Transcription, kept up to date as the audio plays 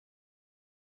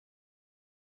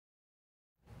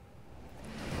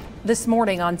This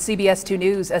morning on CBS 2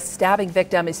 News, a stabbing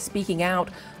victim is speaking out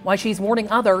why she's warning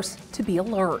others to be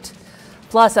alert.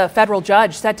 Plus, a federal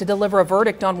judge set to deliver a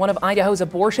verdict on one of Idaho's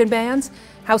abortion bans.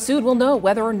 How soon we'll know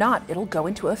whether or not it'll go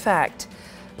into effect.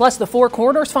 Plus, the Four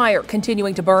Corners fire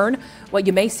continuing to burn, what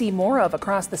you may see more of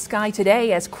across the sky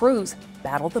today as crews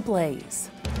battle the blaze.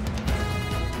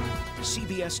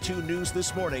 CBS 2 News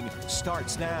This Morning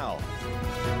starts now.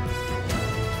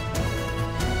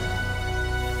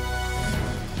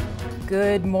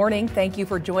 Good morning. Thank you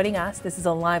for joining us. This is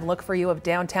a live look for you of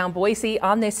downtown Boise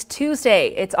on this Tuesday.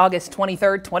 It's August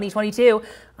 23rd, 2022.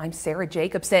 I'm Sarah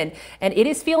Jacobson, and it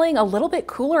is feeling a little bit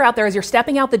cooler out there as you're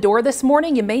stepping out the door this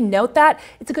morning. You may note that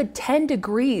it's a good 10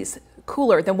 degrees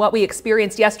cooler than what we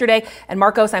experienced yesterday. And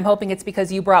Marcos, I'm hoping it's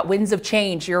because you brought winds of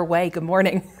change your way. Good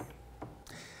morning.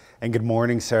 And good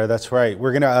morning, Sarah. That's right.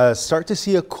 We're going to start to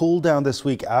see a cool down this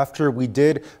week after we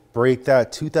did break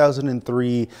that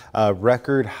 2003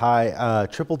 record high,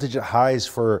 triple digit highs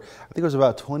for, I think it was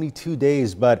about 22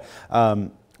 days. But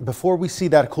before we see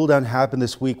that cool down happen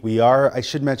this week, I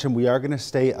should mention, we are going to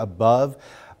stay above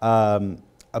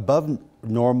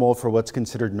normal for what's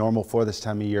considered normal for this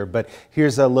time of year. But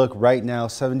here's a look right now,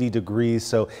 70 degrees.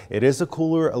 So it is a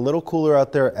little cooler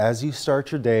out there as you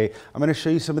start your day. I'm going to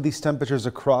show you some of these temperatures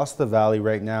across the valley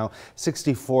right now.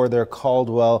 64 there,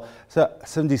 Caldwell,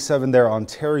 77 there,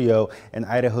 Ontario, and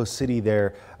Idaho City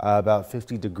there, about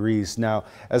 50 degrees. Now,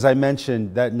 as I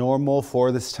mentioned, that normal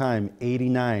for this time,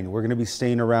 89. We're going to be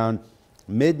staying around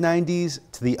mid 90s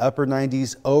to the upper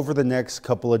 90s over the next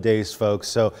couple of days, folks.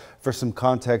 So for some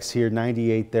context here,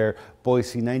 98 there,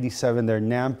 Boise, 97 there,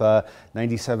 Nampa,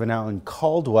 97 out in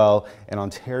Caldwell, and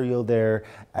Ontario there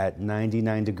at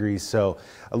 99 degrees. So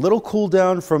a little cool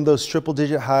down from those triple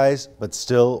digit highs, but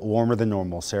still warmer than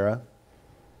normal. Sarah?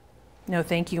 No,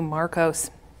 thank you, Marcos.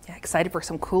 Yeah, excited for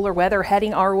some cooler weather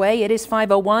heading our way. It is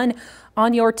 5:01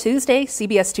 on your Tuesday.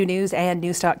 CBS 2 News and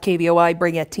Newscast KBOI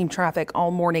bring you team traffic all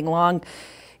morning long.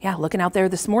 Yeah, looking out there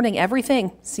this morning,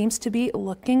 everything seems to be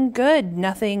looking good.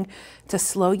 Nothing to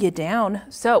slow you down.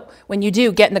 So when you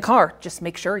do get in the car, just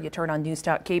make sure you turn on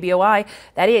Newscast KBOI.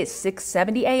 That is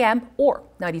 670 AM or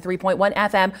 93.1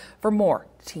 FM for more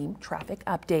team traffic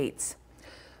updates.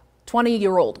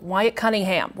 20-year-old Wyatt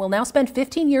Cunningham will now spend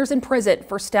 15 years in prison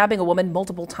for stabbing a woman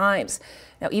multiple times.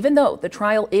 Now, even though the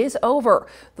trial is over,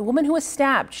 the woman who was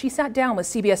stabbed, she sat down with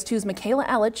CBS 2's Michaela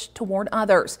Ellich to warn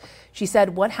others. She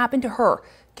said what happened to her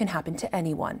can happen to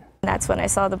anyone. That's when I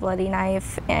saw the bloody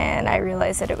knife and I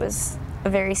realized that it was a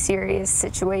very serious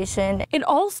situation. It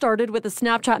all started with a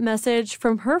Snapchat message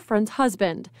from her friend's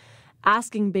husband,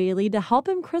 asking Bailey to help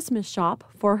him Christmas shop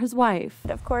for his wife.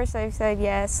 Of course, I said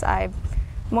yes. I'm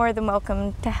more than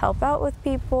welcome to help out with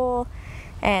people.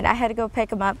 And I had to go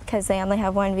pick him up because they only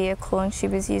have one vehicle and she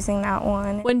was using that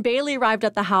one. When Bailey arrived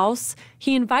at the house,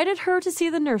 he invited her to see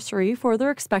the nursery for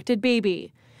their expected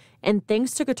baby. And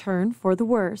things took a turn for the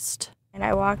worst. And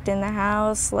I walked in the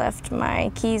house, left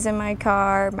my keys in my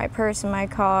car, my purse in my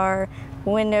car,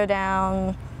 window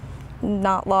down,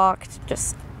 not locked,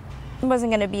 just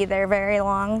wasn't going to be there very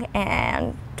long,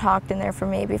 and talked in there for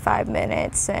maybe 5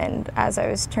 minutes, and as I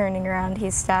was turning around,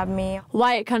 he stabbed me.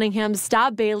 Wyatt Cunningham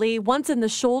stabbed Bailey once in the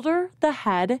shoulder, the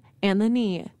head, and the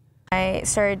knee. I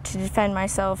started to defend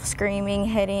myself, screaming,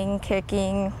 hitting,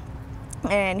 kicking,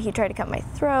 and he tried to cut my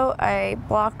throat. I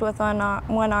blocked with one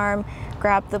arm,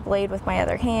 grabbed the blade with my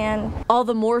other hand. All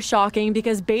the more shocking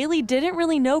because Bailey didn't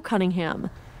really know Cunningham.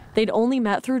 They'd only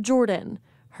met through Jordan,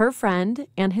 her friend,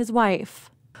 and his wife.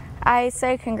 I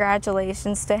said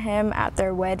congratulations to him at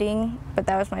their wedding, but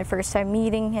that was my first time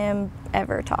meeting him,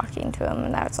 ever talking to him,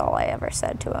 and that's all I ever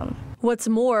said to him. What's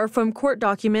more, from court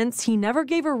documents, he never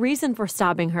gave a reason for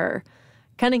stabbing her.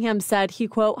 Cunningham said he,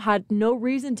 quote, had no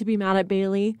reason to be mad at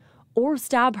Bailey or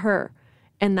stab her,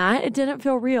 and that it didn't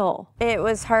feel real. It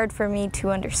was hard for me to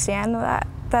understand that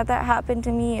happened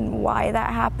to me and why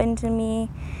that happened to me.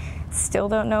 Still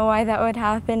don't know why that would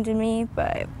happen to me,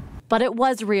 but it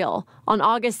was real. On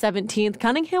August 17th,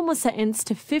 Cunningham was sentenced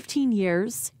to 15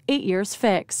 years, 8 years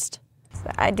fixed.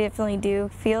 I definitely do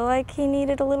feel like he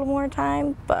needed a little more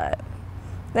time, but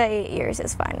the 8 years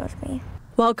is fine with me.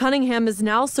 While Cunningham is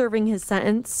now serving his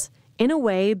sentence, in a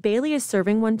way, Bailey is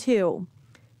serving one too.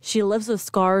 She lives with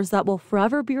scars that will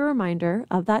forever be a reminder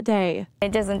of that day.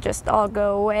 It doesn't just all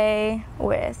go away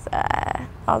with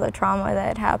all the trauma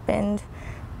that happened,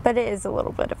 but it is a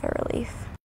little bit of a relief.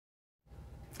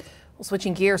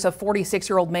 Switching gears, a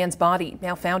 46-year-old man's body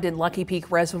now found in Lucky Peak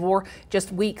Reservoir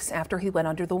just weeks after he went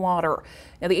under the water.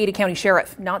 Now, the Ada County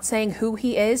Sheriff not saying who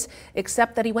he is,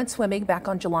 except that he went swimming back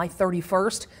on July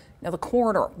 31st. Now, the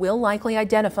coroner will likely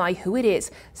identify who it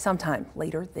is sometime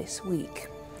later this week.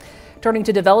 Turning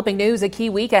to developing news, a key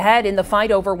week ahead in the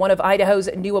fight over one of Idaho's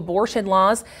new abortion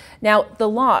laws. Now, the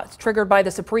law, triggered by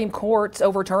the Supreme Court's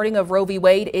overturning of Roe v.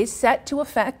 Wade, is set to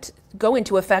go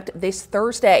into effect this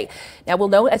Thursday. Now, we'll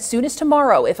know as soon as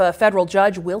tomorrow if a federal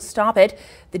judge will stop it.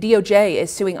 The DOJ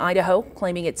is suing Idaho,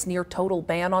 claiming its near total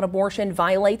ban on abortion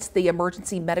violates the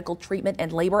Emergency Medical Treatment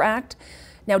and Labor Act.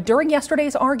 Now, during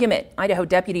yesterday's argument, Idaho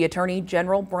Deputy Attorney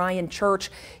General Brian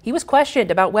Church, he was questioned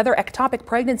about whether ectopic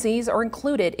pregnancies are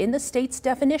included in the state's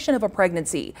definition of a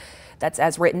pregnancy. That's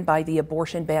as written by the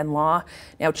abortion ban law.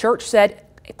 Now, Church said,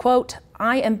 quote,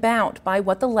 "I am bound by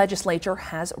what the legislature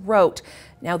has wrote."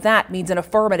 Now that means an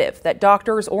affirmative that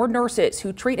doctors or nurses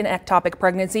who treat an ectopic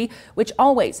pregnancy, which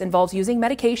always involves using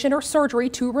medication or surgery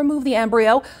to remove the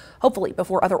embryo, hopefully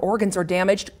before other organs are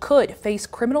damaged, could face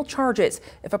criminal charges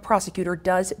if a prosecutor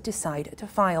does decide to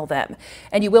file them.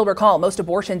 And you will recall most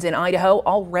abortions in Idaho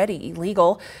already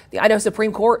illegal. The Idaho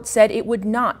Supreme Court said it would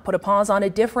not put a pause on a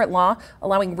different law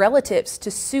allowing relatives to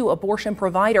sue abortion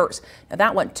providers. Now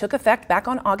that one took effect back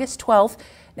on August 12th.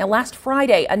 Now, last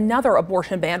Friday, another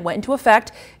abortion ban went into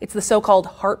effect. It's the so-called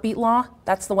heartbeat law.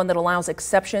 That's the one that allows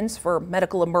exceptions for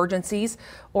medical emergencies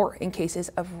or in cases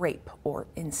of rape or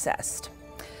incest.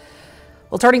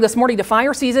 Well, turning this morning to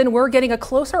fire season, we're getting a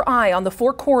closer eye on the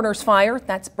Four Corners fire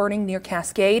that's burning near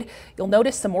Cascade. You'll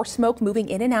notice some more smoke moving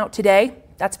in and out today.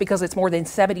 That's because it's more than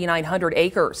 7,900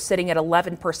 acres sitting at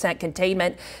 11%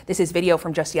 containment. This is video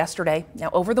from just yesterday.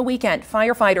 Now, over the weekend,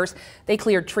 firefighters, they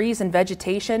cleared trees and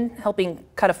vegetation, helping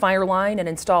cut a fire line and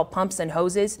install pumps and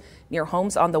hoses near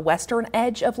homes on the western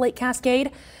edge of Lake Cascade.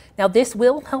 Now, this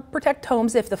will help protect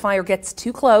homes if the fire gets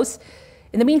too close.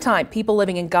 In the meantime, people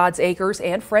living in God's Acres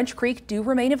and French Creek do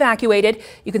remain evacuated.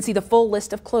 You can see the full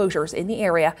list of closures in the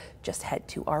area. Just head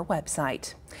to our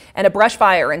website. And a brush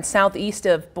fire in southeast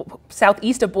of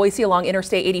Boise along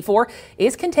Interstate 84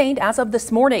 is contained as of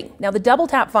this morning. Now, the Double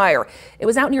Tap fire, it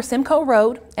was out near Simcoe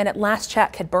Road and at last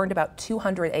check had burned about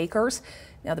 200 acres.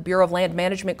 Now, the Bureau of Land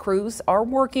Management crews are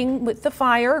working with the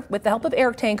fire with the help of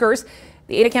air tankers.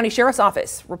 The Ada County Sheriff's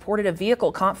Office reported a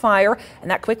vehicle caught fire, and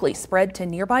that quickly spread to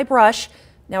nearby brush.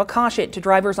 Now, a caution to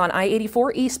drivers on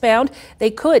I-84 eastbound.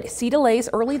 They could see delays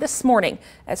early this morning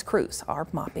as crews are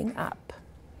mopping up.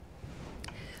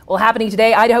 Well, happening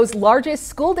today, Idaho's largest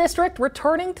school district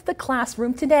returning to the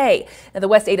classroom today. Now, the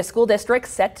West Ada School District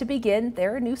set to begin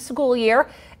their new school year.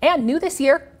 And new this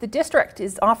year, the district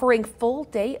is offering full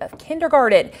day of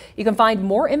kindergarten. You can find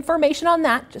more information on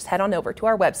that. Just head on over to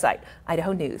our website,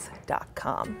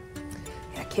 idahonews.com.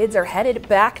 Yeah, kids are headed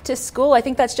back to school. I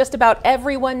think that's just about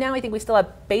everyone now. I think we still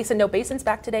have Basin, no Basins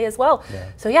back today as well. Yeah.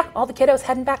 So yeah, all the kiddos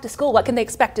heading back to school. What can they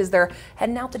expect as they're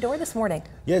heading out the door this morning?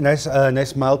 Yeah,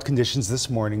 nice mild conditions this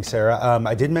morning, Sarah.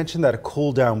 I did mention that a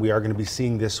cool down we are going to be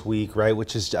seeing this week, right?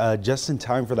 Which is just in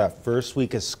time for that first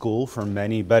week of school for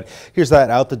many. But here's that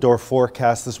out the door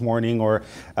forecast this morning, or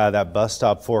that bus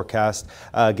stop forecast,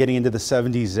 getting into the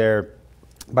 70s there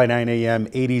by 9 a.m.,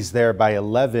 80s there by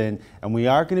 11, and we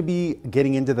are going to be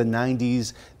getting into the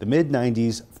 90s, the mid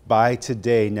 90s by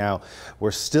today. Now,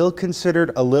 we're still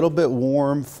considered a little bit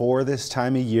warm for this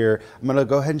time of year. I'm going to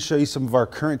go ahead and show you some of our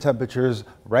current temperatures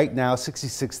right now.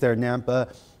 66 there,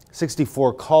 Nampa,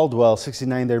 64 Caldwell,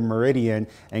 69 there, Meridian,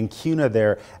 and Cuna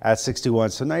there at 61.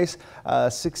 So nice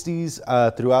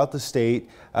 60s throughout the state,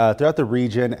 throughout the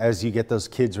region as you get those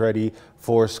kids ready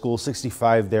for school.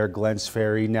 65 there, Glens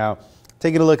Ferry. Now,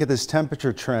 taking a look at this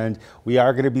temperature trend, we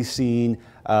are going to be seeing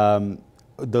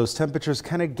those temperatures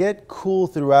kind of get cool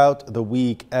throughout the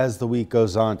week as the week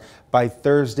goes on. By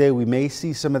Thursday, we may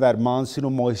see some of that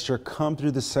monsoonal moisture come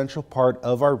through the central part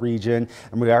of our region,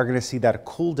 and we are going to see that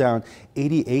cool down.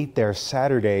 88 there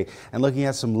Saturday. And looking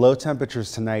at some low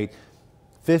temperatures tonight,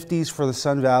 50s for the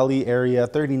Sun Valley area,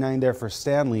 39 there for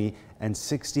Stanley, and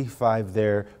 65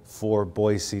 there for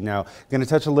Boise. Now, going to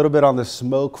touch a little bit on the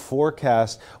smoke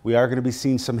forecast. We are going to be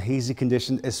seeing some hazy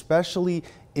conditions, especially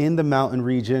in the mountain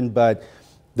region, but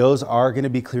those are going to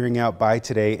be clearing out by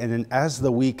today. And then as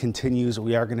the week continues,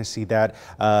 we are going to see that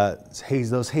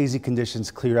those hazy conditions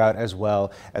clear out as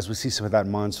well as we see some of that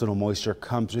monsoonal moisture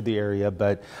come through the area.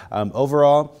 But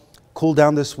overall, cool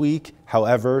down this week.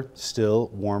 However, still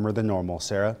warmer than normal.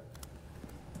 Sarah?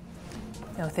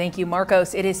 No, thank you,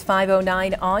 Marcos. It is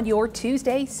 5:09 on your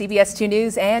Tuesday. CBS 2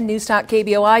 News and Newstalk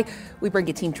KBOI. We bring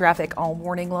you team traffic all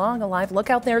morning long. A live look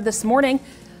out there this morning.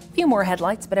 A few more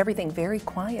headlights, but everything very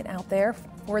quiet out there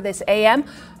for this AM.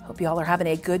 Hope you all are having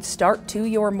a good start to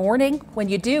your morning. When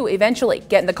you do eventually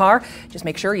get in the car, just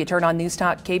make sure you turn on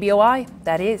Newstalk KBOI.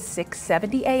 That is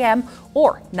 670 AM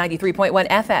or 93.1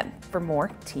 FM for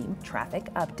more team traffic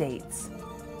updates.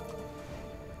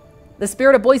 The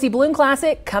Spirit of Boise Balloon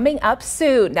Classic coming up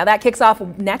soon. Now that kicks off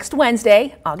next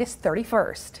Wednesday, August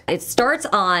 31st. It starts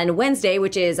on Wednesday,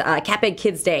 which is Cat Bag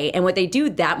Kids Day. And what they do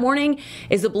that morning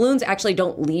is the balloons actually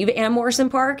don't leave Ann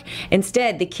Morrison Park.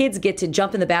 Instead, the kids get to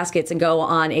jump in the baskets and go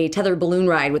on a tethered balloon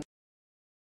ride with.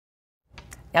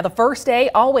 Now, the first day,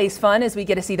 always fun as we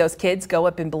get to see those kids go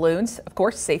up in balloons, of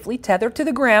course, safely tethered to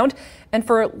the ground. And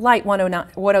for Light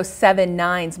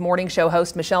 107.9's morning show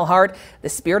host Michelle Hart, the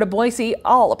Spirit of Boise,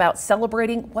 all about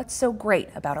celebrating what's so great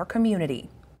about our community.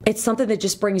 It's something that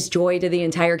just brings joy to the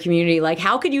entire community. Like,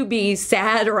 how could you be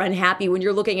sad or unhappy when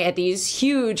you're looking at these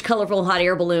huge, colorful hot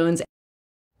air balloons?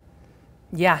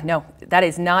 Yeah, no, that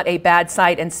is not a bad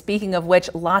sight. And speaking of which,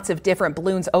 lots of different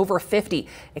balloons, over 50,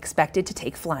 expected to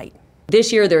take flight.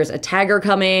 This year, there's a tiger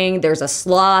coming, there's a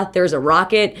sloth, there's a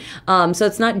rocket. So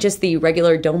it's not just the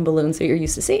regular dome balloons that you're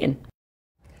used to seeing.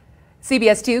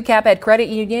 CBS 2, Cap Ed Credit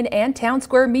Union, and Town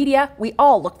Square Media, we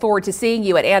all look forward to seeing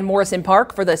you at Ann Morrison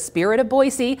Park for the Spirit of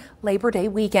Boise Labor Day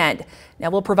weekend. Now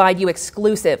we'll provide you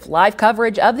exclusive live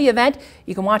coverage of the event.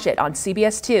 You can watch it on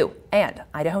CBS 2 and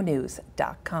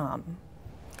idahonews.com.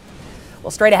 Well,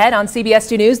 straight ahead on CBS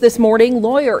 2 News this morning,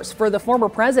 lawyers for the former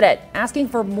president asking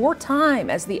for more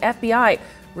time as the FBI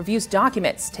reviews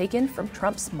documents taken from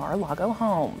Trump's Mar-a-Lago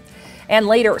home. And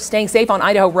later, staying safe on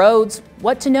Idaho roads,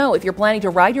 what to know if you're planning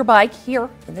to ride your bike here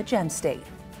in the Gem State.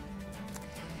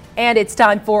 And it's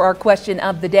time for our question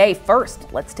of the day.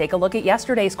 First, let's take a look at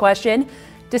yesterday's question.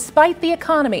 Despite the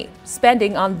economy,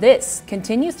 spending on this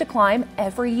continues to climb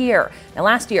every year. Now,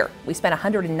 last year, we spent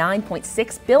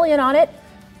 $109.6 billion on it.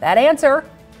 That answer,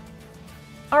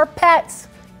 our pets.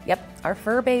 Yep, our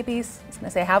fur babies. I was going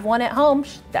to say, have one at home.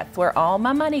 That's where all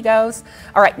my money goes.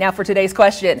 All right, now for today's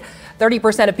question.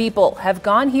 30% of people have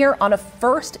gone here on a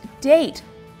first date.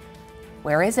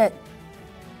 Where is it?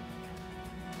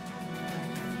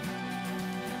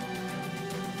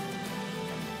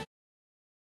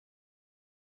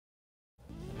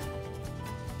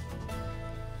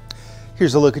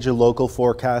 Here's a look at your local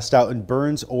forecast out in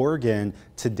Burns, Oregon.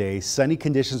 Today, sunny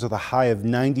conditions with a high of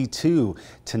 92.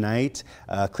 Tonight,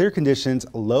 clear conditions,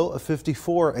 low of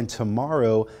 54. And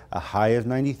tomorrow, a high of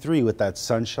 93 with that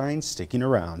sunshine sticking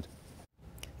around.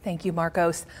 Thank you,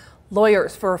 Marcos.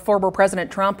 Lawyers for former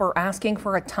President Trump are asking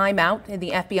for a timeout in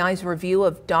the FBI's review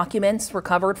of documents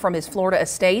recovered from his Florida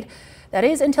estate. That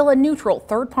is until a neutral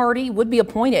third party would be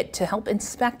appointed to help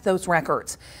inspect those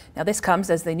records. Now, this comes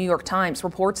as the New York Times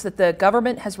reports that the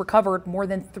government has recovered more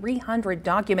than 300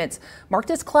 documents marked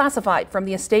as classified from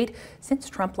the estate since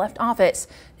Trump left office.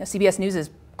 Now, CBS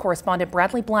News' correspondent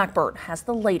Bradley Blackburn has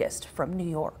the latest from New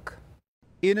York.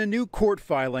 In a new court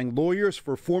filing, lawyers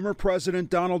for former President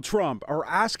Donald Trump are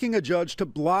asking a judge to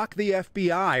block the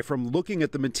FBI from looking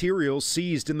at the materials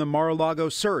seized in the Mar-a-Lago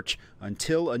search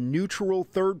until a neutral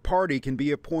third party can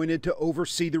be appointed to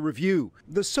oversee the review.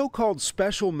 The so-called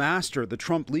special master the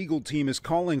Trump legal team is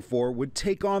calling for would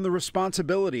take on the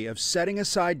responsibility of setting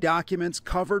aside documents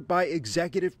covered by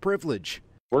executive privilege.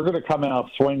 We're going to come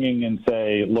out swinging and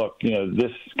say, look,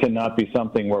 this cannot be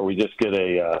something where we just get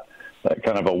a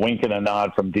kind of a wink and a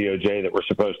nod from DOJ that we're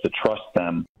supposed to trust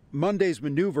them. Monday's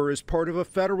maneuver is part of a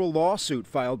federal lawsuit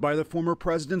filed by the former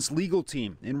president's legal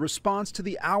team in response to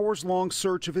the hours-long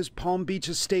search of his Palm Beach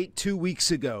estate 2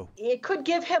 weeks ago. It could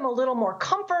give him a little more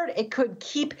comfort. It could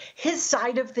keep his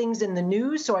side of things in the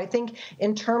news. So I think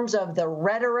in terms of the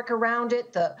rhetoric around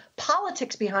it, the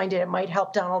politics behind it, it might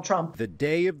help Donald Trump. The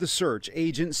day of the search,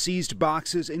 agents seized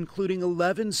boxes including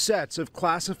 11 sets of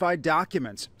classified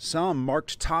documents, some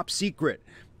marked top secret.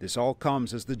 This all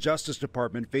comes as the Justice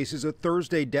Department faces a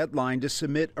Thursday deadline to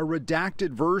submit a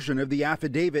redacted version of the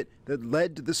affidavit that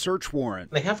led to the search warrant.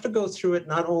 They have to go through it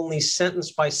not only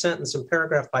sentence by sentence and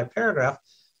paragraph by paragraph,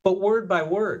 but word by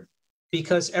word,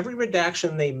 because every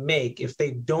redaction they make, if they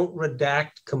don't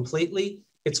redact completely,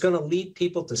 it's going to lead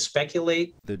people to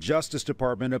speculate. The Justice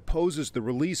Department opposes the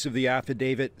release of the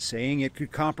affidavit, saying it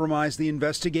could compromise the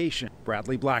investigation.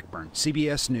 Bradley Blackburn,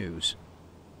 CBS News.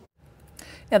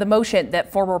 Now, the motion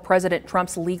that former President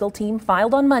Trump's legal team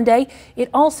filed on Monday, it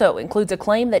also includes a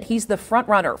claim that he's the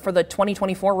frontrunner for the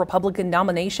 2024 Republican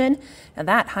nomination. And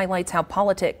that highlights how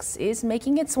politics is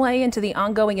making its way into the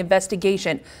ongoing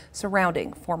investigation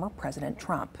surrounding former President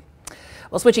Trump.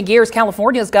 Well, switching gears,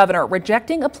 California's governor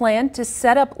rejecting a plan to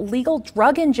set up legal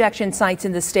drug injection sites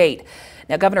in the state.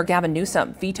 Now, Governor Gavin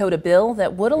Newsom vetoed a bill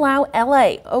that would allow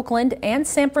L.A., Oakland, and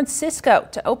San Francisco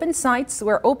to open sites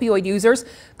where opioid users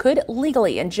could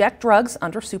legally inject drugs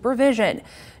under supervision.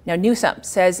 Now, Newsom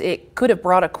says it could have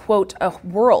brought a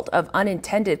world of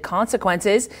unintended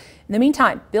consequences. In the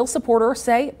meantime, bill supporters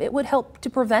say it would help to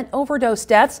prevent overdose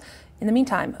deaths In the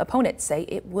meantime, opponents say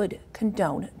it would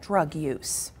condone drug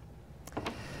use.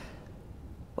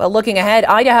 Well, looking ahead,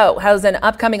 Idaho has an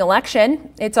upcoming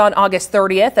election. It's on August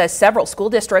 30th, as several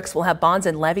school districts will have bonds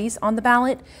and levies on the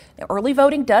ballot. Now, early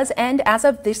voting does end as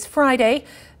of this Friday.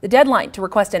 The deadline to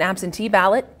request an absentee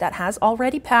ballot that has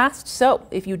already passed. So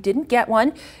if you didn't get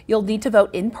one, you'll need to vote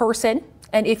in person.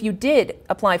 And if you did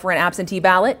apply for an absentee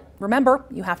ballot, remember,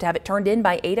 you have to have it turned in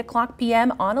by 8 o'clock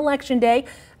p.m. on Election Day.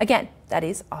 Again, that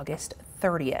is August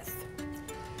 30th.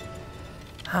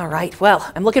 All right,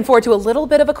 well, I'm looking forward to a little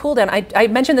bit of a cool down. I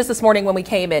mentioned this morning when we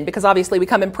came in, because obviously we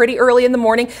come in pretty early in the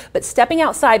morning, but stepping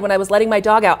outside when I was letting my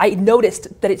dog out, I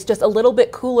noticed that it's just a little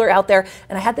bit cooler out there,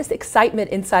 and I had this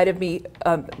excitement inside of me,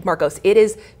 Marcos. It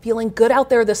is feeling good out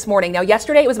there this morning. Now,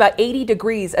 yesterday it was about 80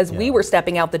 degrees as we were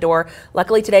stepping out the door.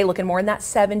 Luckily today, looking more in that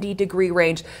 70-degree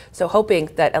range, so hoping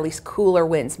that at least cooler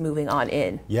winds moving on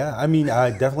in. Yeah, I mean,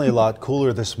 definitely a lot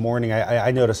cooler this morning.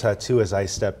 I noticed that too as I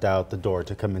stepped out the door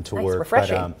to come into work.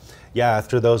 Refreshing. Yeah,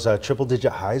 after those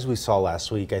triple-digit highs we saw last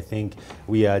week, I think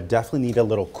we definitely need a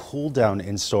little cool down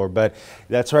in store. But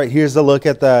that's right. Here's a look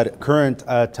at that current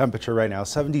temperature right now.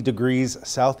 70 degrees,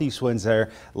 southeast winds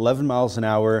there, 11 miles an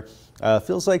hour.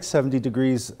 Feels like 70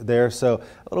 degrees there, so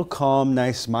a little calm,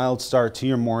 nice, mild start to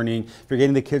your morning. If you're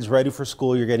getting the kids ready for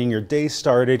school, you're getting your day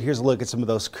started. Here's a look at some of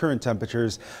those current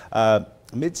temperatures.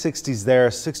 Mid-60s there,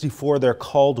 64 there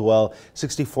Caldwell,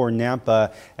 64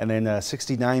 Nampa, and then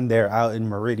 69 there out in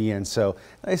Meridian. So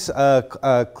nice,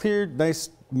 clear, nice,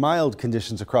 mild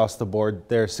conditions across the board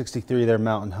there. 63 there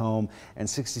Mountain Home, and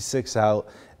 66 out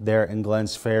there in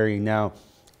Glens Ferry. Now,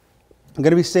 I'm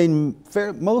going to be staying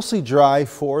mostly dry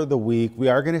for the week. We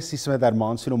are going to see some of that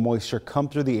monsoonal moisture come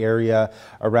through the area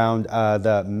around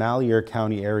the Malheur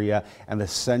County area and the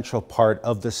central part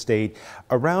of the state.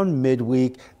 Around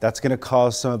midweek, that's going to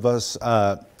cause some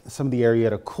of the area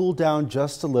to cool down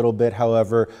just a little bit.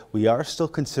 However, we are still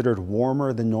considered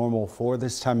warmer than normal for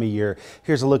this time of year.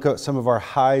 Here's a look at some of our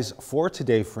highs for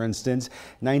today, for instance.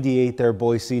 98 there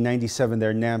Boise, 97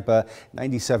 there Nampa,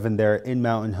 97 there in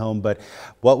Mountain Home. But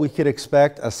what we could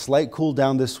expect, a slight cool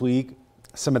down this week,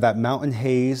 some of that mountain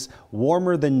haze,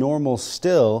 warmer than normal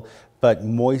still, but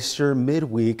moisture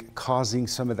midweek causing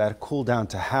some of that cool down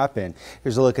to happen.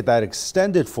 Here's a look at that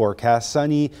extended forecast.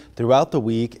 Sunny throughout the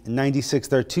week, 96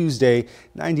 there Tuesday,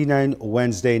 99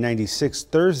 Wednesday, 96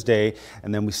 Thursday,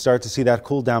 and then we start to see that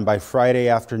cool down by Friday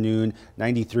afternoon,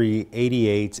 93,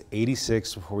 88,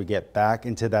 86 before we get back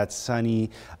into that sunny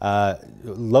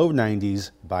low 90s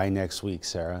by next week,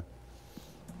 Sarah.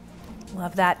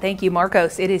 Love that. Thank you,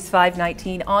 Marcos. It is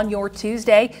 5:19 on your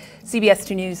Tuesday. CBS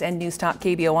 2 News and News Talk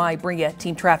KBOI bring you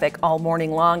team traffic all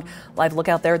morning long. Live look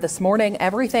out there this morning.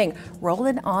 Everything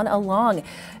rolling on along.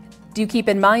 Do keep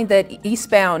in mind that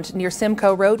eastbound near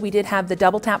Simcoe Road, we did have the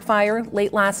double tap fire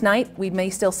late last night. We may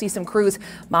still see some crews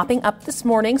mopping up this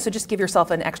morning, so just give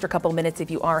yourself an extra couple minutes if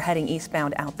you are heading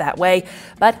eastbound out that way.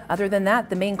 But other than that,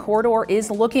 the main corridor is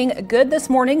looking good this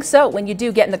morning. So when you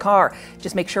do get in the car,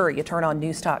 just make sure you turn on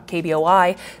News Talk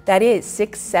KBOI. That is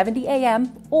 670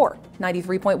 AM or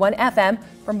 93.1 FM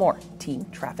for more team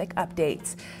traffic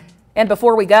updates. And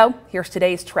before we go, here's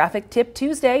today's Traffic Tip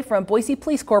Tuesday from Boise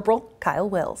Police Corporal Kyle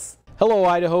Wills. Hello,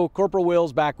 Idaho. Corporal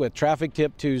Wills back with Traffic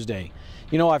Tip Tuesday.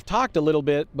 You know, I've talked a little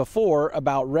bit before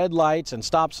about red lights and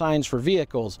stop signs for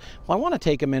vehicles. Well, I want to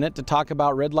take a minute to talk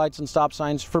about red lights and stop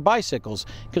signs for bicycles,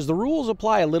 because the rules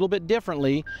apply a little bit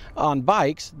differently on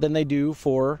bikes than they do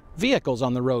for vehicles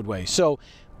on the roadway. So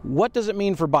what does it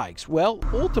mean for bikes? Well,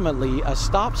 ultimately, a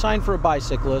stop sign for a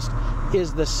bicyclist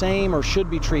is the same, or should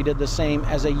be treated the same,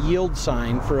 as a yield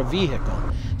sign for a vehicle.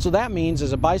 So that means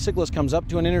as a bicyclist comes up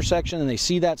to an intersection and they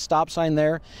see that stop sign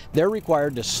there, they're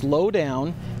required to slow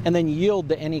down and then yield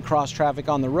to any cross traffic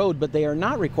on the road, but they are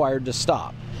not required to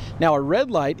stop. Now, a red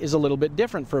light is a little bit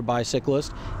different for a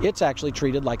bicyclist. It's actually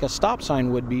treated like a stop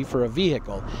sign would be for a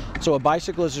vehicle. So a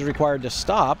bicyclist is required to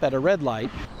stop at a red light,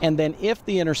 and then if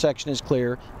the intersection is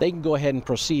clear, they can go ahead and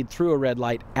proceed through a red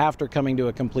light after coming to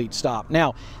a complete stop.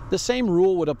 Now, the same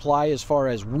rule would apply as far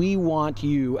as we want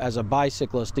you as a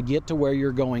bicyclist to get to where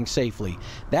you're going safely.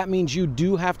 That means you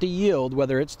do have to yield,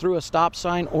 whether it's through a stop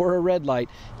sign or a red light,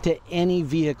 to any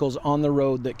vehicles on the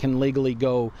road that can legally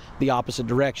go the opposite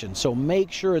direction. So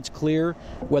make sure it's clear,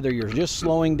 whether you're just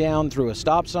slowing down through a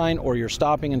stop sign or you're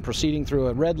stopping and proceeding through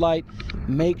a red light.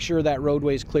 Make sure that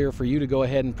roadway is clear for you to go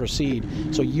ahead and proceed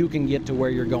so you can get to where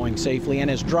you're going safely. And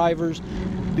as drivers,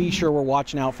 be sure we're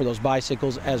watching out for those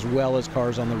bicycles as well as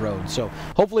cars on the road. So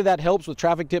hopefully that helps with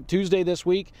Traffic Tip Tuesday this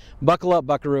week. Buckle up,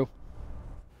 buckaroo.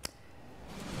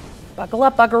 Buckle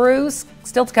up, buckaroos.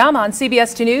 Still to come on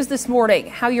CBS 2 News this morning,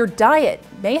 how your diet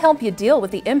may help you deal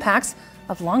with the impacts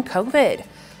of long COVID.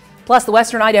 Plus, the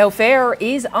Western Idaho Fair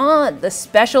is on the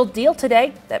special deal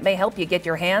today that may help you get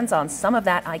your hands on some of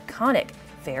that iconic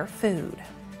fair food.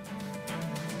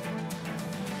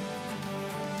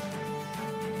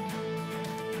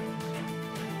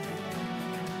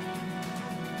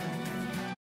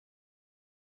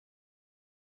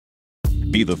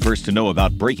 Be the first to know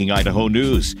about breaking Idaho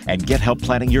news and get help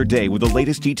planning your day with the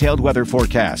latest detailed weather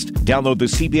forecast. Download the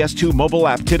CBS 2 mobile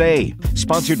app today.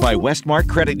 Sponsored by Westmark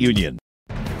Credit Union.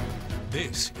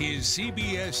 This is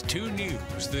CBS 2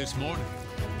 News this morning.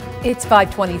 It's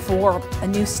 5:24. A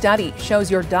new study shows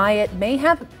your diet may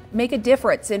make a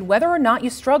difference in whether or not you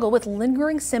struggle with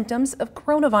lingering symptoms of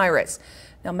coronavirus.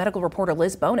 Now, medical reporter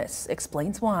Liz Bonus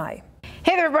explains why.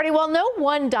 Hey there, everybody. While no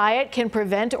one diet can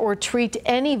prevent or treat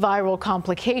any viral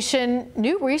complication,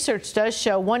 new research does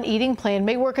show one eating plan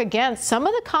may work against some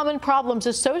of the common problems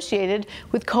associated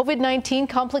with COVID-19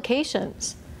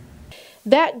 complications.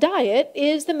 That diet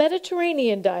is the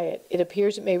Mediterranean diet. It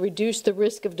appears it may reduce the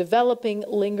risk of developing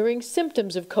lingering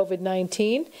symptoms of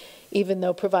COVID-19, even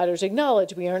though providers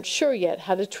acknowledge we aren't sure yet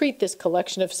how to treat this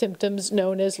collection of symptoms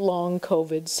known as long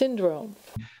COVID syndrome.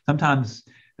 Sometimes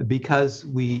because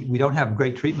we don't have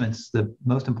great treatments, the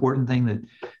most important thing that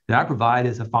I provide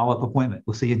is a follow-up appointment.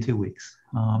 We'll see you in 2 weeks.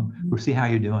 We'll see how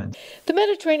you're doing. The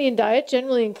Mediterranean diet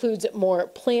generally includes more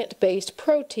plant-based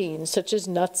proteins, such as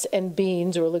nuts and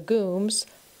beans or legumes,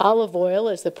 olive oil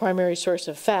as the primary source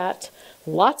of fat,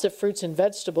 lots of fruits and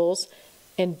vegetables,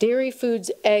 and dairy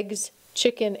foods, eggs,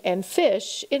 chicken, and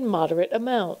fish in moderate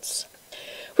amounts.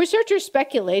 Researchers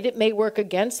speculate it may work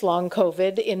against long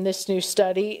COVID in this new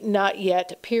study, not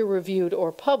yet peer-reviewed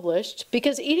or published,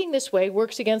 because eating this way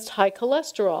works against high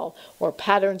cholesterol, or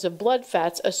patterns of blood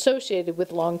fats associated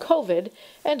with long COVID,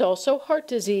 and also heart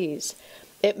disease.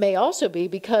 It may also be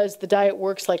because the diet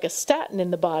works like a statin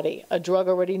in the body, a drug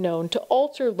already known to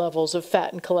alter levels of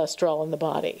fat and cholesterol in the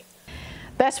body.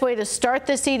 Best way to start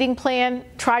this eating plan,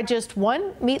 try just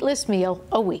one meatless meal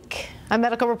a week. I'm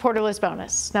medical reporter Liz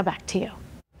Bonus. Now back to you.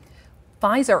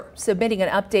 Pfizer submitting an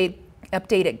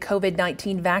updated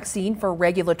COVID-19 vaccine for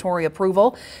regulatory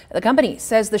approval. The company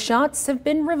says the shots have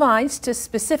been revised to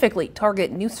specifically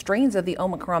target new strains of the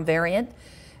Omicron variant.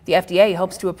 The FDA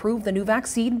hopes to approve the new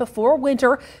vaccine before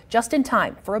winter, just in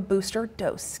time for a booster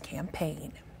dose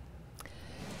campaign.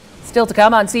 Still to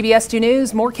come on CBS 2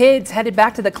 News, more kids headed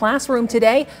back to the classroom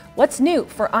today. What's new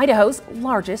for Idaho's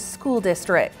largest school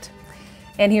district?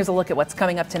 And here's a look at what's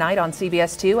coming up tonight on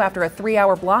CBS 2. After a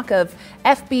 3-hour block of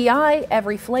FBI,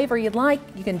 every flavor you'd like,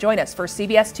 you can join us for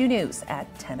CBS 2 News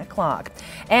at 10 o'clock.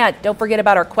 And don't forget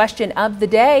about our question of the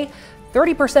day.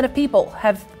 30% of people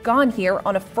have gone here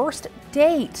on a first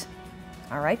date.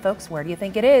 All right, folks, where do you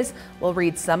think it is? We'll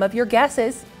read some of your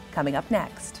guesses coming up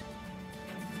next.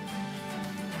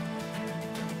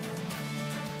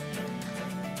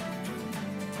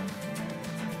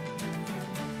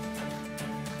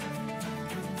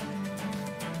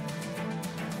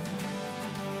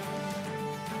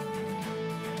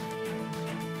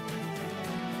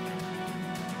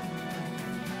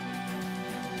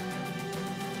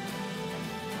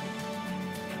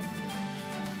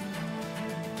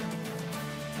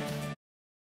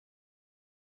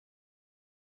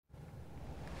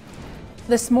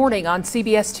 This morning on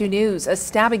CBS 2 News, a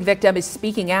stabbing victim is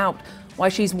speaking out why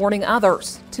she's warning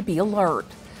others to be alert.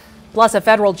 Plus, a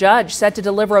federal judge set to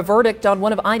deliver a verdict on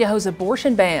one of Idaho's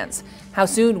abortion bans. How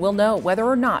soon we'll know whether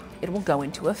or not it will go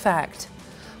into effect.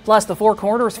 Plus, the Four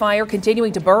Corners fire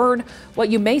continuing to burn, what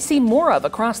you may see more of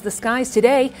across the skies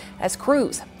today as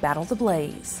crews battle the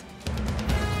blaze.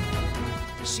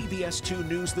 CBS 2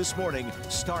 News this morning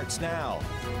starts now.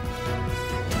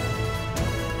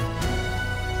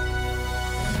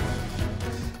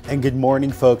 And good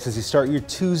morning, folks. As you start your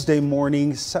Tuesday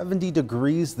morning, 70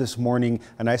 degrees this morning,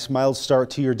 a nice mild start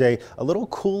to your day, a little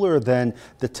cooler than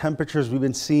the temperatures we've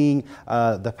been seeing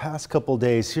the past couple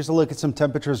days. Here's a look at some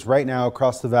temperatures right now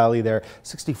across the valley there.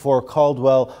 64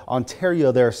 Caldwell,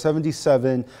 Ontario there,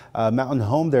 77, Mountain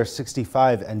Home there,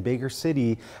 65, and Baker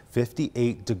City,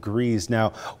 58 degrees.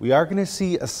 Now, we are going to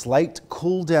see a slight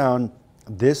cool down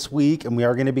this week, and we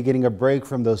are going to be getting a break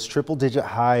from those triple-digit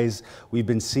highs we've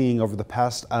been seeing over the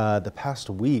past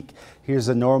week. Here's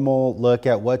a normal look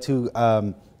at what to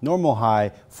normal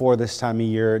high for this time of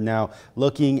year. Now,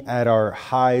 looking at our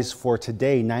highs for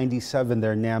today, 97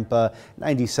 there, Nampa,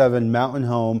 97 Mountain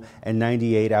Home, and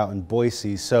 98 out in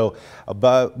Boise. So,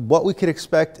 about what we could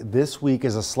expect this week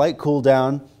is a slight cool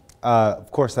down. Of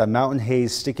course, that mountain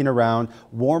haze sticking around,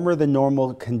 warmer than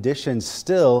normal conditions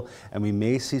still, and we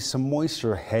may see some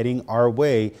moisture heading our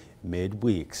way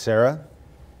midweek. Sarah?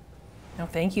 No,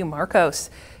 thank you,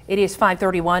 Marcos. It is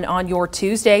 5:31 on your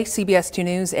Tuesday. CBS 2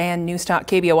 News and Newstalk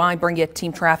KBOI bring you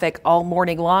team traffic all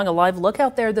morning long. A live look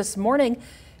out there this morning.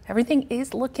 Everything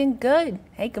is looking good.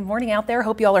 Hey, good morning out there.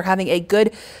 Hope you all are having a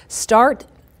good start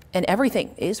and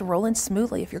everything is rolling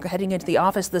smoothly if you're heading into the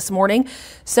office this morning.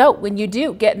 So when you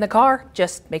do get in the car,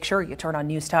 just make sure you turn on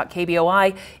Newstalk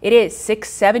KBOI. It is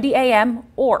 670 AM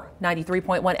or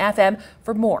 93.1 FM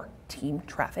for more team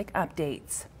traffic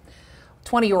updates.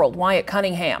 20-year-old Wyatt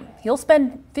Cunningham. He'll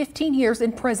spend 15 years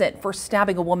in prison for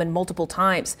stabbing a woman multiple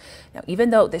times. Now, even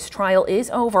though this trial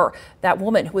is over, that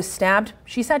woman who was stabbed,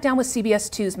 she sat down with CBS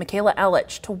 2's Michaela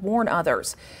Ellich to warn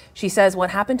others. She says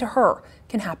what happened to her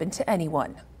can happen to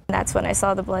anyone. That's when I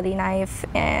saw the bloody knife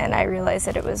and I realized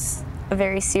that it was a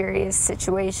very serious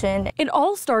situation. It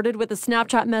all started with a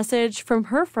Snapchat message from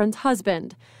her friend's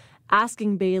husband,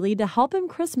 asking Bailey to help him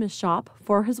Christmas shop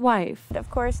for his wife. Of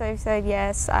course, I said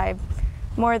yes. I'm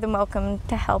more than welcome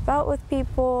to help out with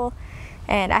people.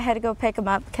 And I had to go pick him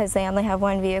up because they only have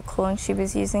one vehicle and she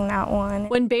was using that one.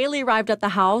 When Bailey arrived at the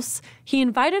house, he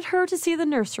invited her to see the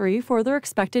nursery for their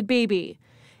expected baby.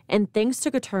 And things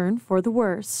took a turn for the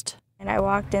worst. And I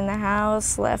walked in the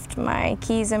house, left my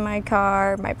keys in my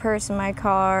car, my purse in my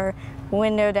car,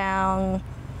 window down,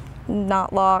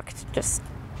 not locked, just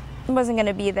wasn't going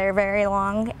to be there very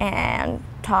long, and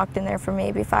talked in there for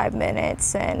maybe 5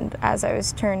 minutes, and as I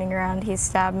was turning around, he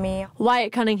stabbed me.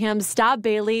 Wyatt Cunningham stabbed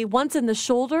Bailey once in the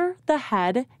shoulder, the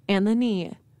head, and the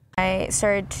knee. I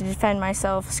started to defend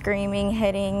myself, screaming,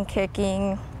 hitting,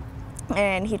 kicking,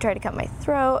 and he tried to cut my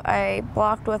throat. I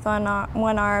blocked with one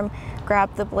arm,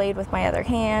 grabbed the blade with my other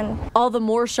hand. All the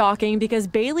more shocking because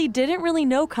Bailey didn't really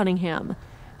know Cunningham.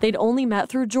 They'd only met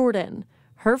through Jordan,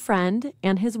 her friend,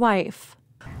 and his wife.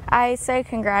 I said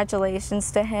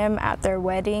congratulations to him at their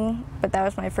wedding, but that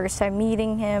was my first time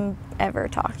meeting him, ever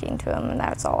talking to him, and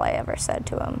that's all I ever said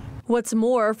to him. What's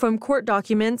more, from court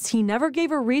documents, he never gave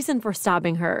a reason for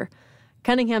stabbing her.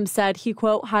 Cunningham said he,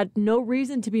 quote, had no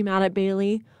reason to be mad at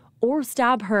Bailey or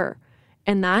stab her,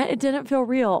 and that it didn't feel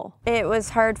real. It was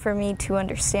hard for me to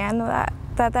understand that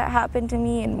happened to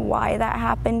me and why that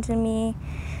happened to me.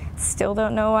 Still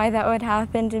don't know why that would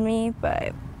happen to me,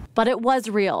 But it was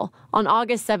real. On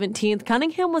August 17th,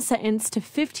 Cunningham was sentenced to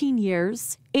 15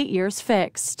 years, 8 years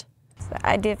fixed.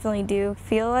 I definitely do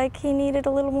feel like he needed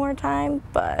a little more time,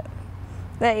 but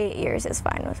the 8 years is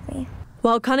fine with me.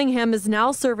 While Cunningham is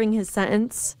now serving his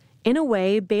sentence, in a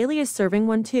way, Bailey is serving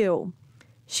one too.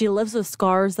 She lives with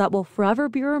scars that will forever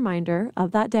be a reminder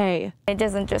of that day. It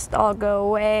doesn't just all go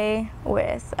away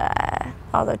with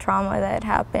all the trauma that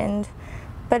happened,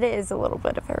 but it is a little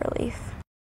bit of a relief.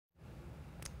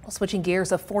 Well, switching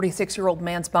gears, a 46-year-old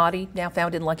man's body now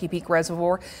found in Lucky Peak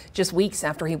Reservoir just weeks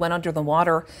after he went under the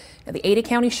water. Now, the Ada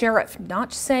County Sheriff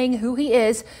not saying who he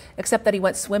is, except that he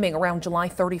went swimming around July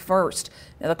 31st.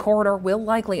 Now, the coroner will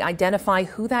likely identify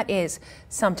who that is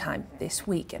sometime this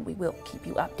week, and we will keep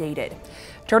you updated.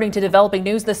 Turning to developing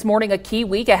news this morning, a key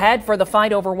week ahead for the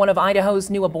fight over one of Idaho's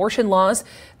new abortion laws.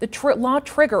 The law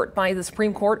triggered by the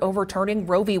Supreme Court overturning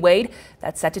Roe v. Wade.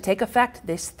 That's set to take effect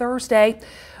this Thursday.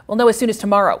 We'll know as soon as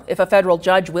tomorrow if a federal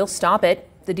judge will stop it.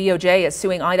 The DOJ is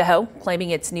suing Idaho,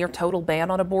 claiming its near total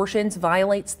ban on abortions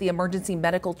violates the Emergency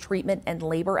Medical Treatment and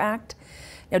Labor Act.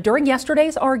 Now, during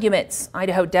yesterday's arguments,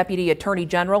 Idaho Deputy Attorney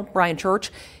General Brian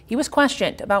Church, he was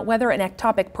questioned about whether an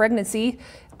ectopic pregnancies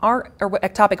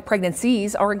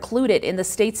are included in the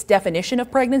state's definition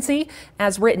of pregnancy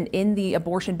as written in the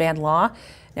abortion ban law.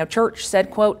 Now, Church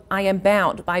said, quote, "I am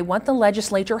bound by what the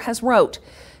legislature has wrote."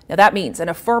 Now, that means an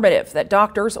affirmative that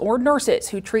doctors or nurses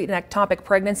who treat an ectopic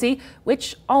pregnancy,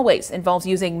 which always involves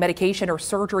using medication or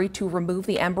surgery to remove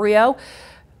the embryo,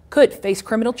 could face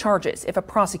criminal charges if a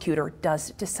prosecutor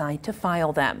does decide to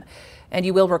file them. And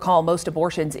you will recall most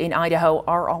abortions in Idaho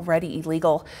are already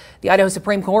illegal. The Idaho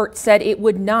Supreme Court said it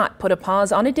would not put a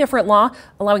pause on a different law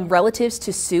allowing relatives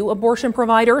to sue abortion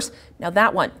providers. Now,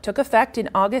 that one took effect in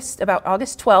about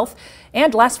August 12th.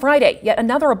 And last Friday, yet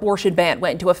another abortion ban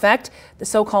went into effect, the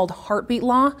so-called heartbeat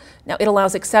law. Now, it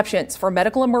allows exceptions for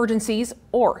medical emergencies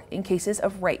or in cases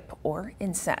of rape or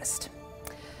incest.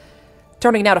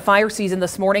 Turning now to fire season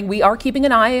this morning, we are keeping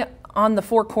an eye on the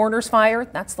Four Corners fire.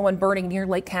 That's the one burning near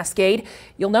Lake Cascade.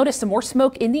 You'll notice some more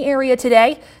smoke in the area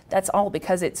today. That's all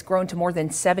because it's grown to more than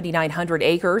 7,900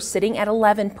 acres, sitting at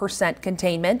 11%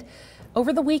 containment.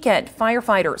 Over the weekend,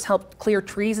 firefighters helped clear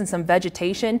trees and some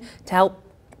vegetation to help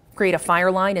create a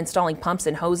fire line, installing pumps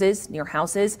and hoses near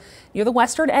houses near the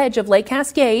western edge of Lake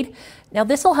Cascade. Now,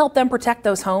 this will help them protect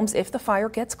those homes if the fire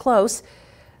gets close.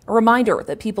 A reminder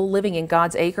that people living in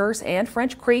God's Acres and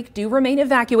French Creek do remain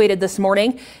evacuated this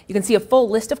morning. You can see a full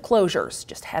list of closures.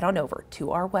 Just head on over to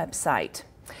our website.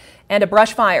 And a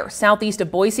brush fire southeast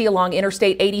of Boise along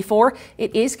Interstate 84.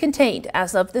 It is contained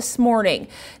as of this morning.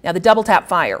 Now, the double tap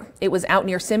fire, it was out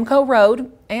near Simcoe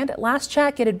Road, and at last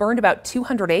check, it had burned about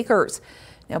 200 acres.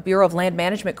 Now, Bureau of Land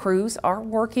Management crews are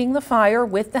working the fire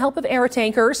with the help of air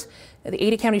tankers. The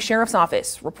Ada County Sheriff's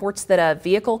Office reports that a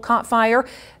vehicle caught fire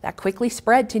that quickly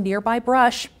spread to nearby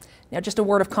brush. Now, just a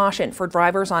word of caution for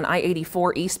drivers on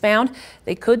I-84 eastbound.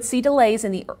 They could see delays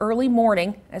in the early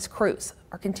morning as crews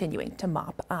are continuing to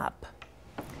mop up.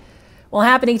 Well,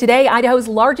 happening today, Idaho's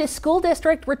largest school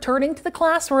district returning to the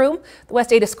classroom. The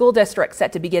West Ada School District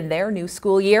set to begin their new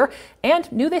school year.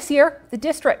 And new this year, the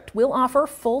district will offer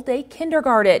full-day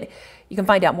kindergarten. You can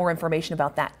find out more information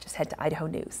about that. Just head to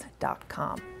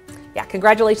idahonews.com. Yeah,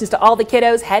 congratulations to all the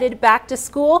kiddos headed back to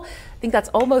school. I think that's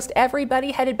almost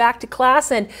everybody headed back to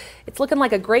class, and it's looking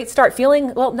like a great start.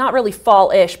 Feeling, well, not really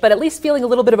fall-ish, but at least feeling a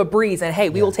little bit of a breeze. And hey,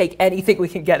 we will take anything we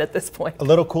can get at this point. A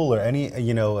little cooler.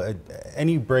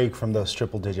 Any break from those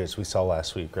triple digits we saw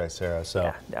last week, right, Sarah?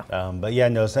 So, yeah, no. But yeah,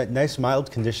 no, it's nice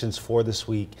mild conditions for this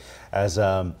week as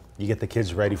you get the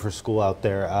kids ready for school out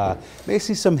there. May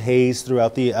see some haze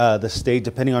throughout the state,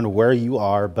 depending on where you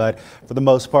are. But for the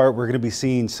most part, we're going to be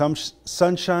seeing some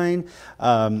sunshine,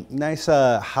 nice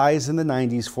highs in the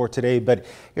 90s for today. But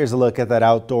here's a look at that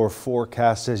outdoor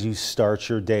forecast as you start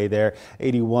your day there.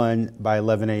 81 by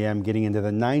 11 a.m., getting into the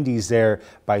 90s there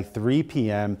by 3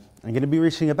 p.m. I'm going to be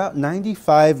reaching about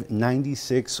 95,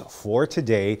 96 for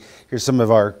today. Here's some of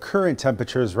our current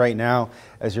temperatures right now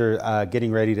as you're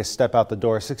getting ready to step out the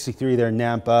door. 63 there,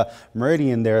 Nampa,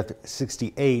 Meridian there,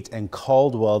 68, and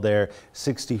Caldwell there,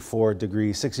 64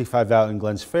 degrees. 65 out in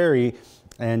Glens Ferry,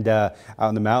 and out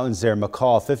in the mountains there,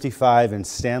 McCall, 55, and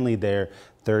Stanley there,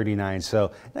 39.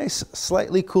 So nice,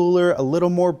 slightly cooler, a little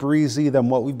more breezy than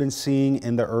what we've been seeing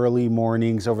in the early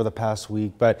mornings over the past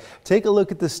week. But take a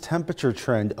look at this temperature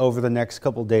trend over the next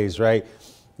couple days, right?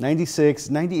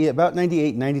 96, 98, about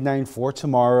 98, 99 for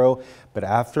tomorrow. But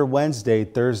after Wednesday,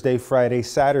 Thursday, Friday,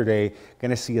 Saturday,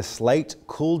 going to see a slight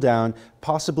cool down,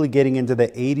 possibly getting into the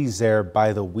 80s there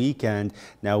by the weekend.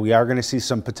 Now, we are going to see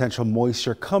some potential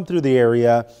moisture come through the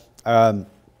area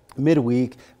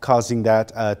midweek, causing that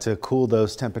to cool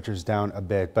those temperatures down a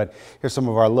bit. But here's some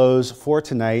of our lows for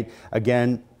tonight.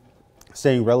 Again,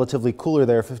 staying relatively cooler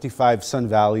there, 55 Sun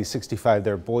Valley, 65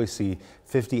 there, Boise,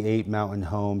 58 Mountain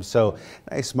Home. So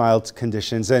nice mild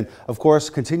conditions. And of course,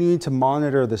 continuing to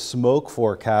monitor the smoke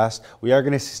forecast. We are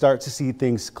going to start to see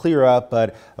things clear up,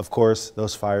 but of course,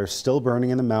 those fires still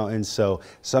burning in the mountains. So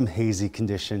some hazy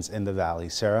conditions in the valley.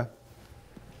 Sarah?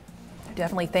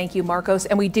 Definitely. Thank you, Marcos.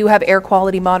 And we do have air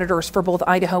quality monitors for both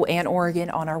Idaho and Oregon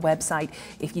on our website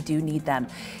if you do need them.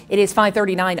 It is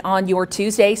 5:39 on your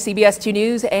Tuesday. CBS 2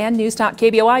 News and Newstalk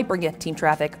KBOI bring you team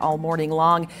traffic all morning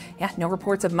long. Yeah, no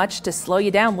reports of much to slow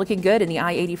you down. Looking good in the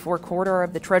I-84 corridor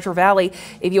of the Treasure Valley.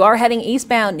 If you are heading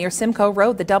eastbound near Simcoe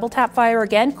Road, the double tap fire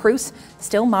again. Crews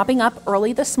still mopping up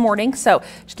early this morning. So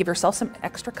just give yourself some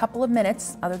extra couple of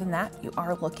minutes. Other than that, you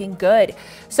are looking good.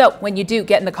 So when you do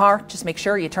get in the car, just make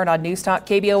sure you turn on Newstalk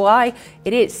KBOI.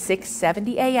 It is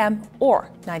 670 AM or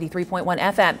 93.1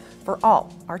 FM for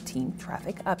all our team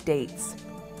traffic updates.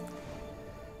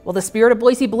 Well, the Spirit of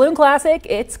Boise Balloon Classic,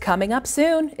 it's coming up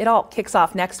soon. It all kicks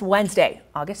off next Wednesday,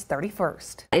 August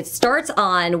 31st. It starts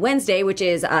on Wednesday, which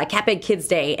is Capeg Kids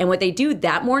Day. And what they do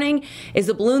that morning is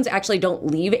the balloons actually don't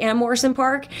leave Ann Morrison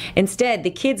Park. Instead,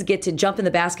 the kids get to jump in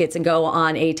the baskets and go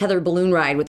on a tethered balloon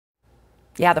ride with.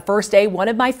 Yeah, the first day, one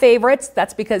of my favorites.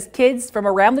 That's because kids from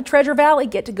around the Treasure Valley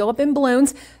get to go up in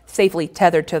balloons, safely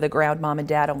tethered to the ground, mom and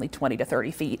dad, only 20 to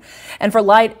 30 feet. And for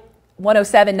Light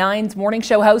 107.9's morning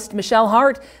show host Michelle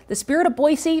Hart, the Spirit of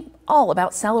Boise, all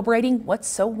about celebrating what's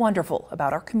so wonderful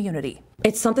about our community.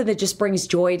 It's something that just brings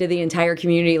joy to the entire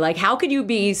community. Like, how could you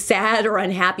be sad or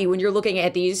unhappy when you're looking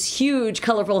at these huge,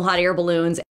 colorful hot air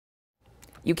balloons?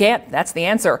 You can't. That's the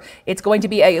answer. It's going to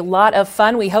be a lot of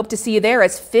fun. We hope to see you there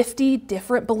as 50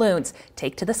 different balloons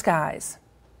take to the skies.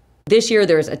 This year,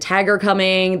 there's a tagger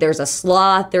coming, there's a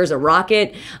sloth, there's a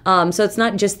rocket. So it's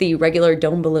not just the regular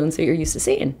dome balloons that you're used to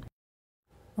seeing.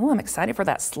 Oh, I'm excited for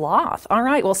that sloth. All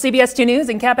right. Well, CBS 2 News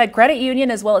and Capeg Credit Union,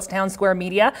 as well as Town Square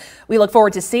Media, we look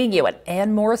forward to seeing you at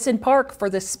Ann Morrison Park for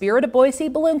the Spirit of Boise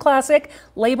Balloon Classic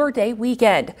Labor Day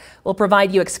weekend. We'll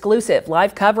provide you exclusive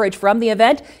live coverage from the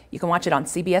event. You can watch it on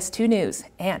CBS 2 News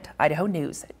and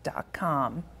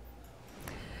idahonews.com.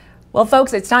 Well,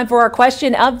 folks, it's time for our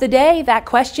question of the day. That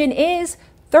question is,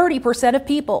 30% of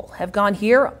people have gone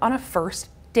here on a first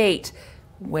date.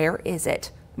 Where is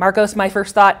it? Marcos, my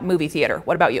first thought, movie theater.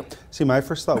 What about you? See, my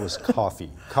first thought was coffee.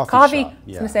 Coffee. Shop. I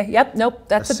was going to say, yep, nope,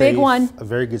 that's a safe, big one. A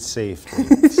very good safe.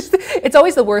 It's It's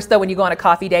always the worst though when you go on a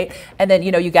coffee date and then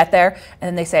you get there and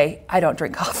then they say, I don't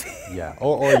drink coffee. Yeah,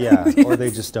 or they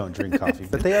just don't drink coffee,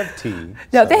 but they have tea.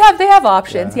 No, so. they have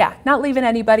options. Yeah, not leaving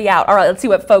anybody out. All right, let's see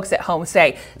what folks at home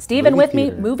say. Stephen with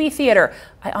me, movie theater.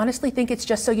 I honestly think it's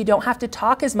just so you don't have to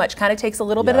talk as much. Kind of takes a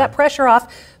little bit of that pressure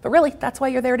off. But really, that's why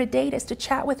you're there to date, is to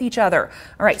chat with each other.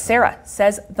 All right, Sarah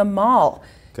says the mall.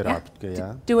 Good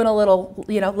Doing a little,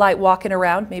 light walking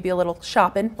around, maybe a little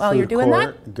shopping while you're doing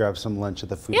that. Grab some lunch at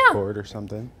the food court or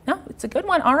something. No, it's a good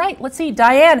one. All right, let's see.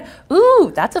 Diane,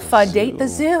 ooh, that's a fun date, the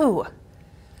zoo.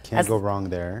 Can't go wrong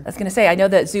there. I was going to say, I know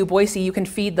that Zoo Boise, you can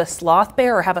feed the sloth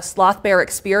bear or have a sloth bear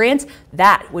experience.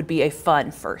 That would be a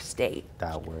fun first date.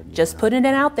 That would. Yeah. Just putting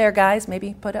it out there, guys.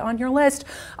 Maybe put it on your list.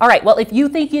 All right, well, if you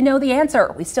think you know the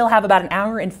answer, we still have about an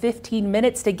hour and 15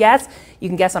 minutes to guess. You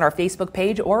can guess on our Facebook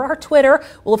page or our Twitter.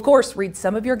 We'll, of course, read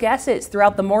some of your guesses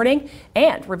throughout the morning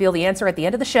and reveal the answer at the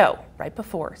end of the show, right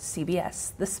before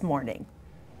CBS This Morning.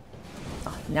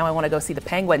 Oh, now I want to go see the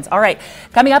Penguins. All right,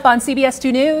 coming up on CBS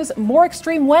 2 News, more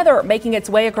extreme weather making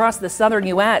its way across the southern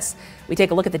U.S. We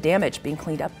take a look at the damage being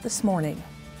cleaned up this morning.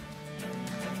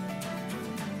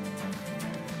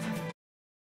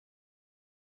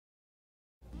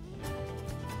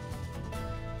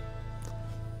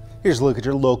 Here's a look at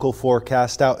your local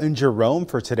forecast out in Jerome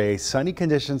for today. Sunny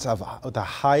conditions with a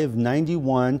high of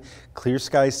 91, clear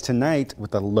skies tonight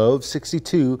with a low of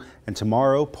 62, and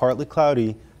tomorrow partly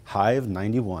cloudy, high of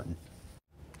 91.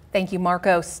 Thank you,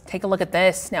 Marcos. Take a look at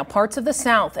this. Now, parts of the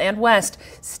south and west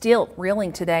still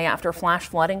reeling today after flash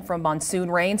flooding from monsoon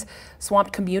rains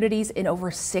swamped communities in over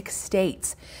 6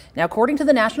 states. Now, according to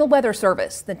the National Weather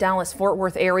Service, the Dallas-Fort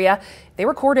Worth area, they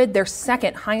recorded their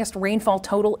second highest rainfall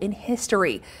total in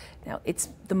history. Now, it's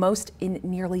the most in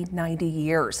nearly 90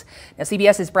 years. Now,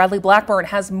 CBS's Bradley Blackburn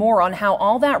has more on how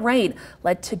all that rain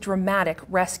led to dramatic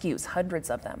rescues, hundreds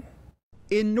of them.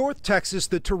 In North Texas,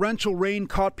 the torrential rain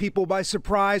caught people by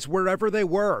surprise wherever they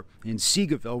were. In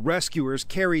Seagoville, rescuers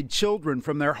carried children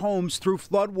from their homes through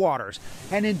floodwaters.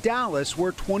 And in Dallas,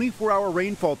 where 24-hour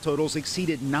rainfall totals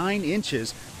exceeded 9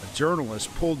 inches, a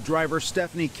journalist pulled driver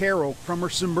Stephanie Carroll from her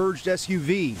submerged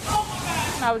SUV.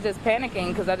 I was just panicking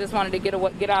because I just wanted to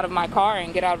get out of my car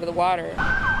and get out of the water.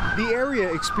 The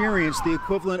area experienced the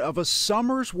equivalent of a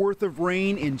summer's worth of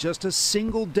rain in just a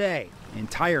single day.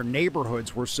 Entire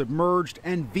neighborhoods were submerged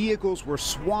and vehicles were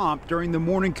swamped during the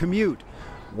morning commute.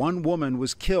 One woman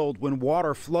was killed when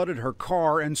water flooded her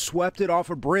car and swept it off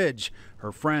a bridge.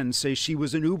 Her friends say she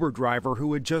was an Uber driver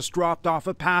who had just dropped off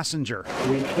a passenger.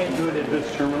 We can't do it at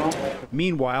this terminal.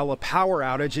 Meanwhile, a power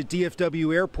outage at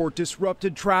DFW Airport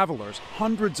disrupted travelers.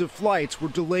 Hundreds of flights were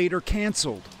delayed or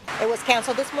canceled. It was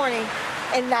canceled this morning,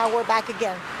 and now we're back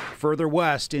again. Further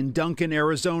west in Duncan,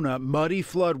 Arizona, muddy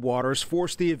floodwaters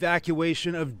forced the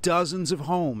evacuation of dozens of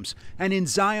homes. And in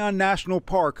Zion National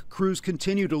Park, crews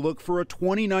continue to look for a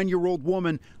 29-year-old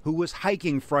woman who was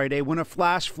hiking Friday when a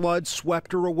flash flood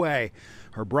swept her away.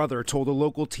 Her brother told a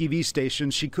local TV station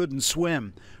she couldn't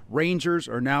swim. Rangers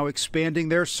are now expanding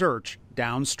their search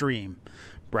downstream.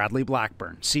 Bradley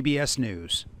Blackburn, CBS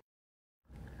News.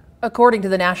 According to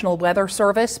the National Weather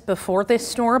Service, before this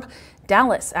storm,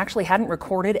 Dallas actually hadn't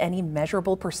recorded any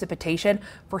measurable precipitation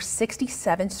for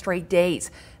 67 straight days.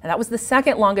 And that was the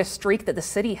second longest streak that the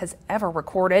city has ever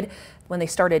recorded when they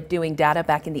started doing data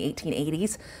back in the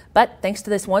 1880s. But thanks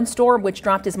to this one storm, which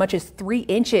dropped as much as 3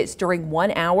 inches during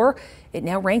 1 hour, it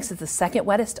now ranks as the second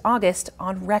wettest August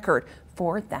on record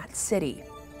for that city.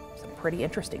 Some pretty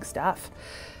interesting stuff.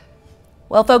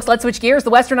 Well, folks, let's switch gears.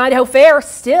 The Western Idaho Fair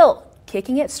still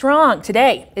kicking it strong.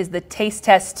 Today is the Taste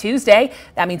Test Tuesday.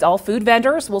 That means all food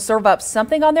vendors will serve up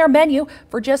something on their menu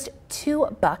for just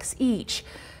 $2 each.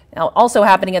 Now, also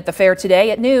happening at the fair today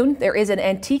at noon, there is an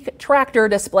antique tractor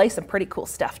display, some pretty cool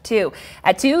stuff too.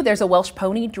 At 2, there's a Welsh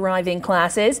pony driving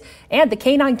classes, and the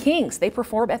Canine Kings, they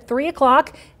perform at 3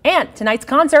 o'clock. And tonight's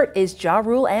concert is Ja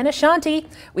Rule and Ashanti.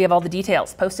 We have all the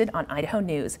details posted on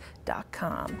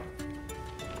idahonews.com.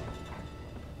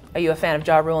 Are you a fan of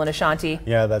Ja Rule and Ashanti?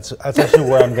 Yeah, that's actually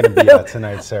where I'm going to be at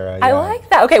tonight, Sarah. Yeah. I like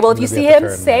that. Okay, well, if you see him,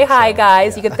 say hi,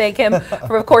 guys. You can thank him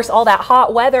for, of course, all that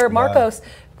hot weather. Marcos,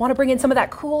 want to bring in some of that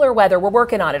cooler weather. We're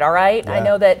working on it, all right? Yeah. I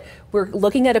know that we're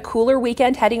looking at a cooler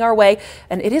weekend heading our way,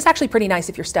 and it is actually pretty nice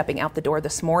if you're stepping out the door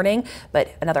this morning,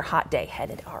 but another hot day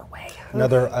headed our way.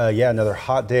 Another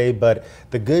hot day, but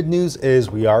the good news is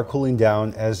we are cooling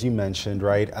down, as you mentioned,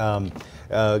 right?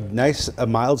 A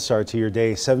mild start to your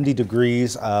day, 70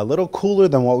 degrees, a little cooler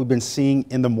than what we've been seeing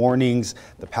in the mornings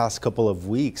the past couple of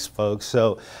weeks, folks.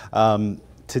 So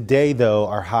today, though,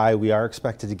 our high, we are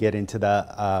expected to get into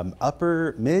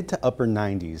the mid to upper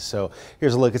 90s. So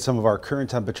here's a look at some of our current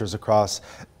temperatures across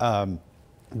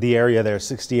the area there,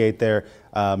 68 there,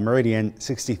 Meridian,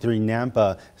 63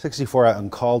 Nampa, 64 out in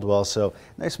Caldwell. So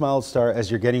nice mild start as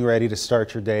you're getting ready to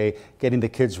start your day, getting the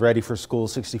kids ready for school.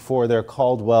 64 there,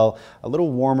 Caldwell, a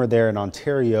little warmer there in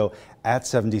Ontario at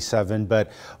 77.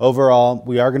 But overall,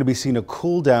 we are going to be seeing a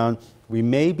cool down. We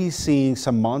may be seeing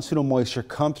some monsoonal moisture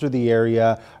come through the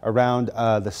area around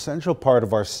the central part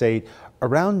of our state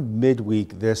around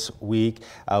midweek this week.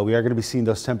 We are going to be seeing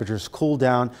those temperatures cool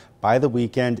down by the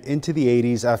weekend into the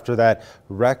 80s after that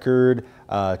record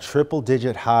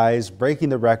triple-digit highs, breaking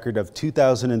the record of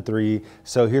 2003.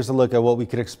 So here's a look at what we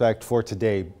could expect for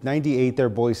today. 98 there,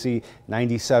 Boise,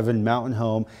 97 Mountain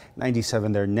Home,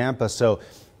 97 there, Nampa. So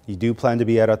you do plan to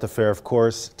be out at the fair, of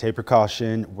course. Take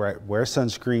precaution, wear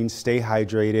sunscreen, stay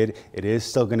hydrated. It is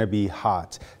still going to be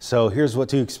hot. So here's what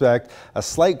to expect. A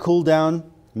slight cool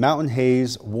down, mountain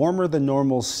haze, warmer than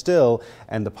normal still,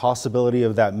 and the possibility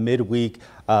of that midweek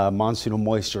monsoonal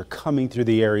moisture coming through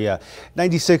the area.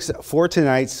 96 for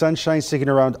tonight, sunshine sticking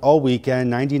around all weekend,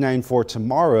 99 for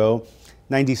tomorrow.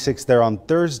 96 there on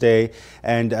Thursday,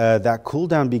 and that cool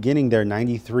down beginning there,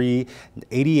 93,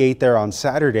 88 there on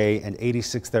Saturday, and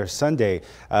 86 there Sunday.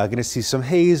 Going to see some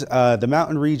haze, the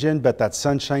mountain region, but that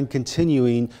sunshine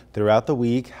continuing throughout the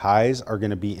week. Highs are going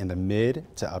to be in the mid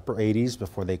to upper 80s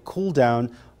before they cool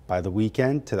down by the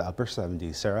weekend to the upper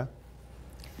 70s. Sarah?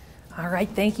 All right,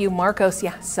 thank you, Marcos.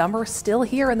 Yeah, summer's still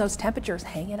here and those temperatures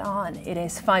hanging on. It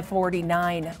is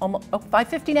 5:49, almost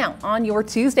 5:50 now on your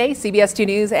Tuesday. CBS 2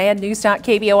 News and Newstalk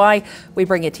KBOI. We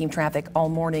bring you team traffic all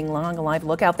morning long. A live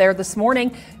look out there this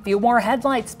morning. Few more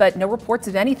headlights, but no reports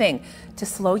of anything to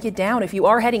slow you down. If you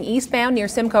are heading eastbound near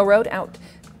Simcoe Road,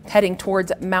 heading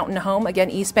towards Mountain Home, again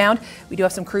eastbound, we do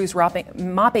have some crews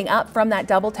mopping up from that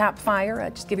double tap fire.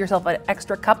 Just give yourself an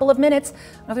extra couple of minutes.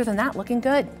 Other than that, looking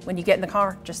good. When you get in the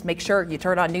car, just make sure you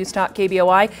turn on Newstalk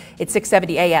KBOI. It's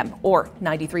 670 AM or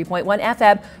 93.1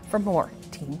 FM for more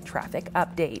team traffic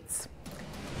updates.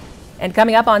 And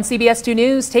coming up on CBS 2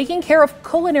 News, taking care of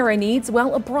culinary needs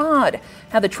while abroad.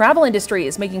 How the travel industry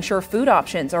is making sure food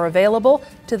options are available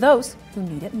to those who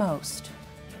need it most.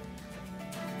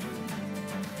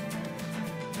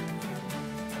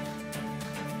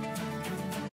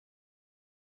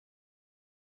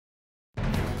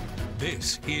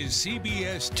 This is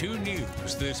CBS 2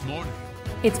 News this morning.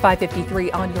 It's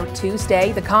 5:53 on your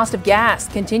Tuesday. The cost of gas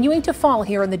continuing to fall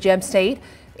here in the Gem State.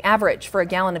 The average for a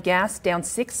gallon of gas down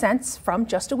 6 cents from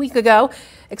just a week ago.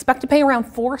 Expect to pay around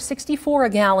 $4.64 a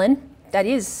gallon. That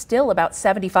is still about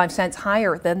 75 cents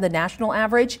higher than the national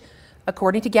average.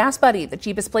 According to Gas Buddy, the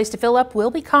cheapest place to fill up will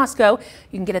be Costco.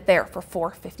 You can get it there for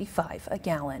 $4.55 a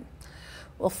gallon.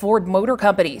 Well, Ford Motor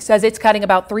Company says it's cutting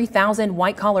about 3,000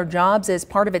 white-collar jobs as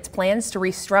part of its plans to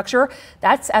restructure.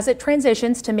 That's as it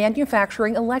transitions to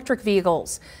manufacturing electric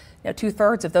vehicles. Now,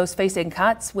 2/3 of those facing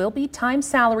cuts will be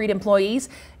time-salaried employees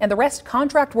and the rest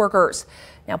contract workers.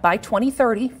 Now, by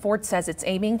 2030, Ford says it's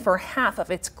aiming for half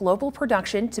of its global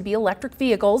production to be electric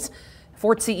vehicles.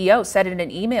 Ford CEO said in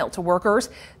an email to workers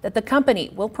that the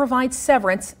company will provide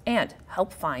severance and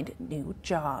help find new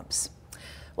jobs.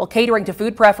 Well, catering to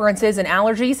food preferences and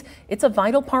allergies, it's a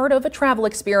vital part of a travel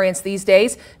experience these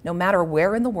days, no matter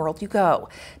where in the world you go.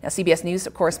 Now, CBS News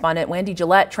correspondent Wendy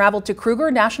Gillette traveled to Kruger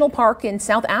National Park in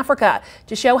South Africa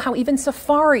to show how even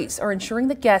safaris are ensuring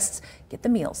that guests get the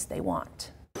meals they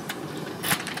want.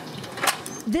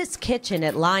 This kitchen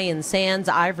at Lion Sands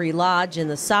Ivory Lodge in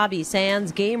the Sabi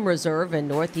Sands Game Reserve in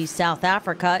northeast South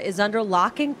Africa is under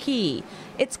lock and key.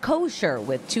 It's kosher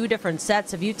with 2 different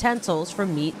sets of utensils for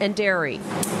meat and dairy,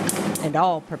 and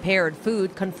all prepared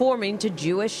food conforming to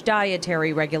Jewish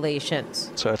dietary regulations.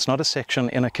 So it's not a section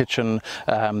in a kitchen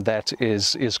that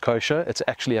is kosher. It's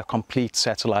actually a complete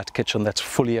satellite kitchen that's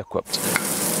fully equipped.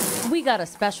 We got a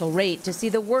special rate to see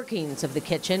the workings of the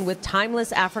kitchen with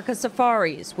Timeless Africa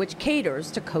Safaris, which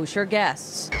caters to kosher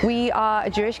guests. We are a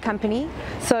Jewish company,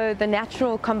 so the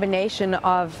natural combination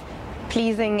of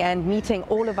pleasing and meeting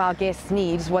all of our guests'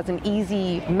 needs was an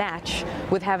easy match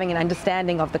with having an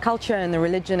understanding of the culture and the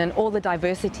religion and all the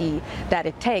diversity that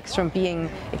it takes from being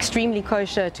extremely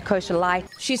kosher to kosher light.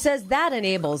 She says that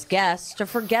enables guests to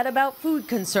forget about food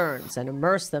concerns and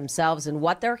immerse themselves in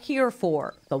what they're here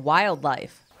for, the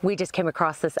wildlife. We just came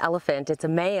across this elephant. It's a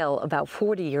male, about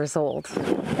 40 years old.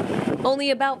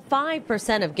 Only about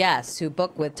 5% of guests who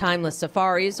book with Timeless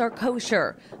Safaris are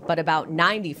kosher, but about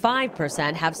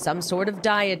 95% have some sort of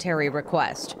dietary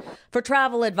request. For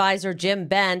travel advisor Jim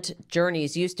Bent,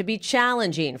 journeys used to be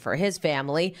challenging for his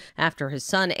family after his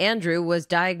son Andrew was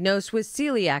diagnosed with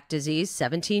celiac disease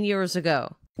 17 years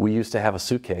ago. We used to have a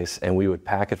suitcase and we would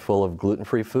pack it full of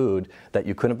gluten-free food that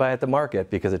you couldn't buy at the market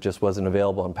because it just wasn't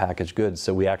available in packaged goods.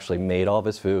 So we actually made all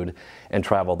this food and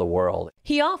traveled the world.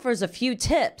 He offers a few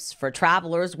tips for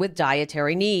travelers with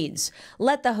dietary needs.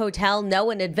 Let the hotel know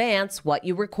in advance what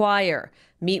you require.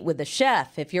 Meet with the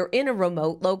chef if you're in a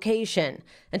remote location,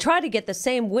 and try to get the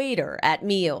same waiter at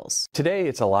meals. Today,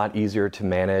 it's a lot easier to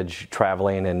manage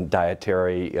traveling and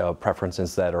dietary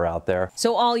preferences that are out there.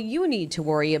 So all you need to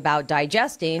worry about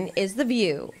digesting is the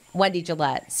view. Wendy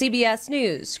Gillette, CBS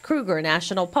News, Kruger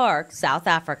National Park, South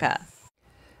Africa.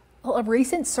 Well, a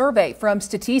recent survey from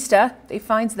Statista, they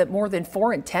finds that more than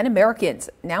 4 in 10 Americans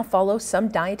now follow some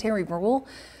dietary rule.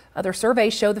 Other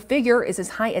surveys show the figure is as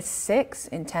high as 6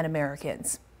 in 10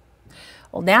 Americans.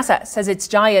 Well, NASA says its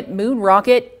giant moon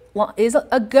rocket is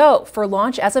a go for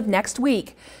launch as of next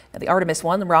week. Now, the Artemis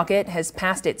 1 rocket has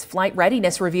passed its flight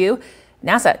readiness review.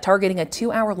 NASA targeting a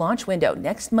 2-hour launch window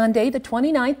next Monday, the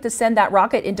 29th, to send that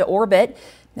rocket into orbit.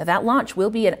 Now, that launch will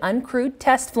be an uncrewed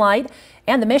test flight,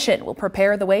 and the mission will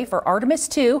prepare the way for Artemis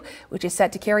 2, which is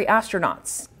set to carry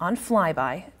astronauts on a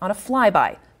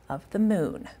flyby of the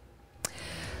moon.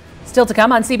 Still to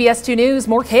come on CBS 2 News,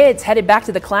 more kids headed back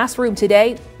to the classroom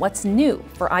today. What's new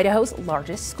for Idaho's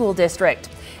largest school district?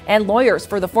 And lawyers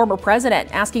for the former president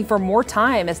asking for more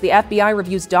time as the FBI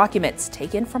reviews documents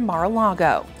taken from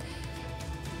Mar-a-Lago.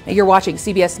 Now, you're watching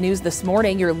CBS News This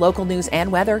Morning. Your local news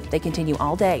and weather, they continue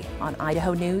all day on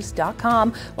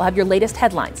idahonews.com. We'll have your latest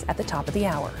headlines at the top of the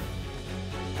hour.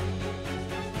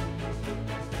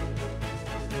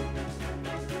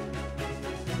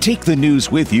 Take the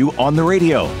news with you on the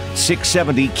radio,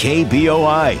 670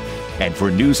 KBOI. And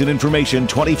for news and information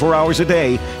 24 hours a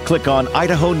day, click on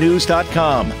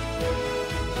idahonews.com.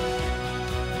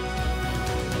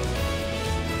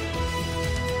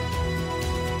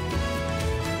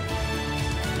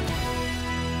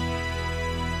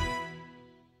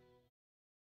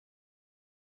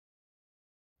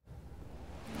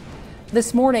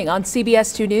 This morning on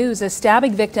CBS 2 News, a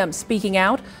stabbing victim speaking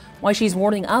out why she's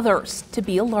warning others to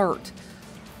be alert.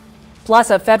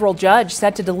 Plus, a federal judge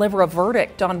set to deliver a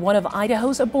verdict on one of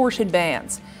Idaho's abortion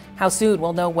bans. How soon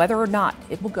we'll know whether or not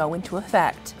it will go into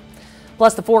effect.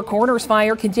 Plus, the Four Corners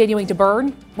fire continuing to burn,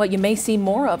 what you may see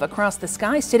more of across the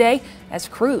skies today as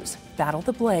crews battle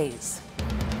the blaze.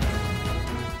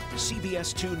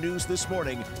 CBS 2 News This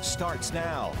Morning starts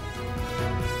now.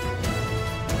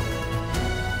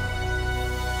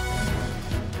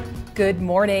 Good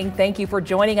morning. Thank you for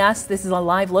joining us. This is a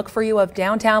live look for you of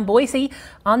downtown Boise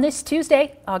on this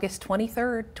Tuesday, August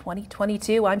 23rd,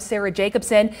 2022. I'm Sarah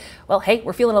Jacobson. Well, hey,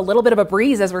 we're feeling a little bit of a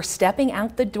breeze as we're stepping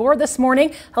out the door this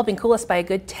morning, helping cool us by a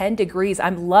good 10 degrees.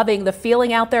 I'm loving the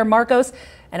feeling out there, Marcos.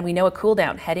 And we know a cool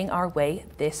down heading our way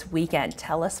this weekend.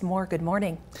 Tell us more. Good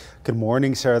morning. Good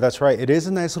morning, Sarah. That's right. It is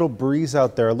a nice little breeze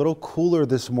out there, a little cooler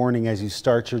this morning as you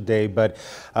start your day, but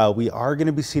we are going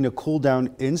to be seeing a cool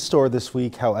down in store this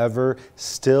week. However,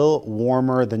 still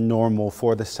warmer than normal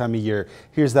for this time of year.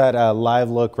 Here's that live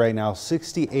look right now,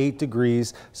 68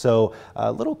 degrees. So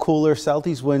a little cooler.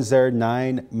 Southeast winds there,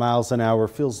 9 miles an hour.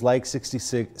 Feels like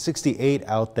 68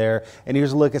 out there. And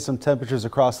here's a look at some temperatures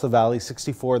across the valley.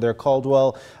 64 there,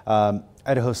 Caldwell.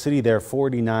 Idaho City there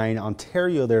 49,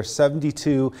 Ontario there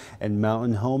 72, and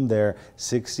Mountain Home there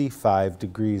 65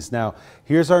 degrees. Now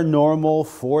here's our normal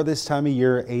for this time of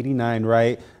year, 89,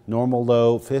 right? Normal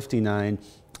low 59.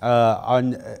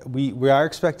 We are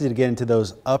expected to get into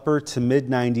those upper to mid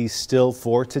 90s still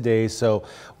for today, so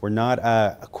we're not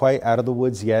quite out of the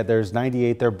woods yet. There's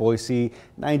 98 there Boise,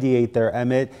 98 there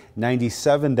Emmett,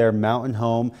 97 there Mountain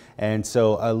Home, and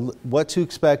so what to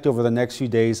expect over the next few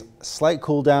days, slight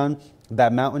cool down,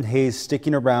 that mountain haze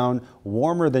sticking around,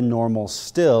 warmer than normal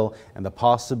still, and the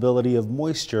possibility of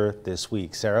moisture this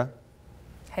week. Sarah?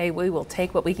 Hey, we will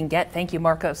take what we can get. Thank you,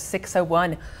 Marcos.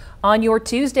 6:01 on your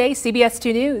Tuesday, CBS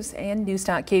 2 News and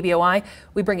News.KBOI.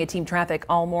 We bring you team traffic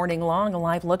all morning long. A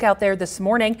live look out there this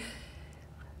morning.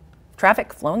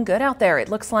 Traffic flowing good out there. It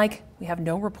looks like we have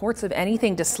no reports of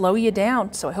anything to slow you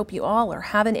down. So I hope you all are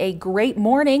having a great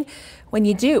morning. When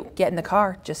you do get in the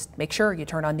car, just make sure you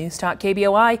turn on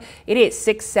News.KBOI. It is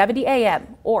 670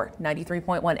 AM or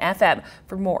 93.1 FM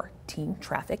for more team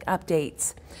traffic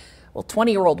updates. Well,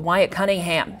 20-year-old Wyatt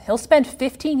Cunningham, he'll spend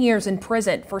 15 years in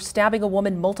prison for stabbing a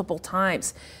woman multiple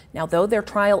times. Now, though their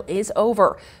trial is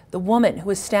over, the woman who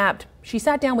was stabbed, she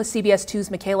sat down with CBS 2's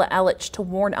Michaela Ellich to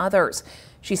warn others.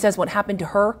 She says what happened to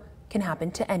her can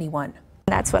happen to anyone.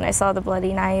 That's when I saw the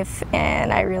bloody knife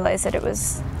and I realized that it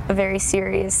was a very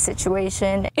serious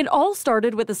situation. It all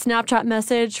started with a Snapchat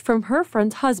message from her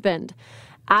friend's husband.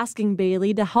 asking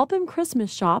Bailey to help him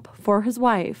Christmas shop for his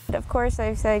wife. Of course,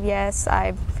 I said yes.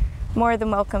 I'm more than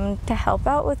welcome to help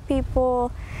out with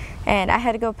people. And I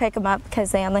had to go pick him up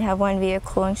because they only have one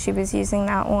vehicle and she was using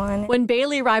that one. When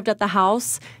Bailey arrived at the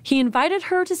house, he invited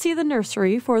her to see the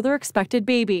nursery for their expected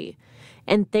baby.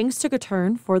 And things took a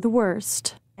turn for the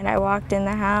worst. And I walked in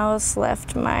the house,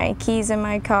 left my keys in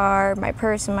my car, my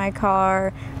purse in my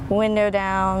car, window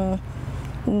down,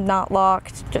 not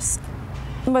locked, just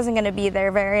wasn't going to be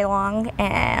there very long,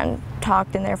 and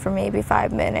talked in there for maybe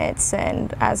 5 minutes,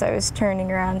 and as I was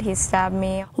turning around, he stabbed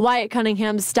me. Wyatt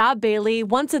Cunningham stabbed Bailey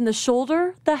once in the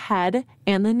shoulder, the head,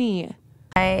 and the knee.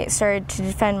 I started to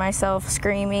defend myself,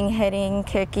 screaming, hitting,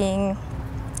 kicking,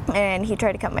 and he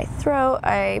tried to cut my throat.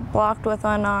 I blocked with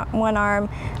one arm,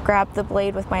 grabbed the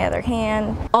blade with my other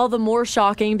hand. All the more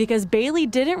shocking because Bailey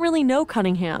didn't really know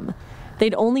Cunningham.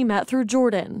 They'd only met through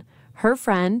Jordan, her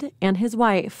friend, and his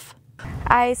wife.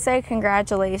 I said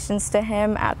congratulations to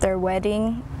him at their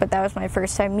wedding, but that was my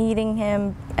first time meeting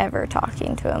him, ever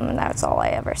talking to him, and that's all I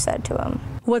ever said to him.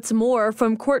 What's more,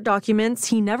 from court documents,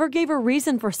 he never gave a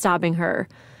reason for stabbing her.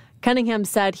 Cunningham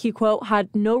said he, quote,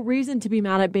 had no reason to be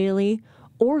mad at Bailey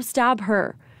or stab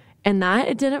her, and that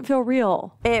it didn't feel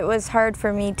real. It was hard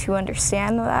for me to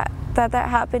understand that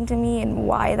happened to me and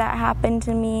why that happened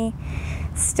to me.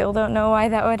 Still don't know why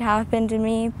that would happen to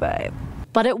me,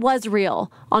 But it was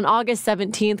real. On August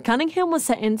 17th, Cunningham was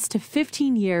sentenced to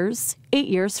 15 years, 8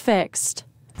 years fixed.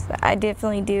 I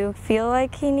definitely do feel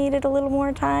like he needed a little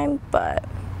more time, but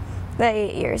the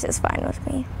 8 years is fine with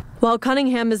me. While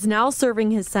Cunningham is now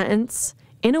serving his sentence,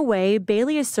 in a way,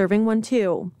 Bailey is serving one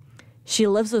too. She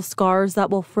lives with scars that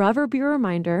will forever be a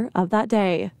reminder of that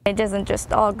day. It doesn't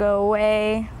just all go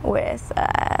away with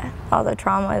all the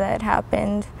trauma that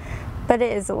happened, but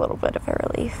it is a little bit of a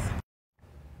relief.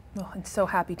 Oh, I'm so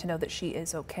happy to know that she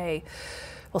is okay.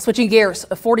 Well, switching gears,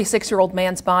 a 46-year-old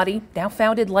man's body now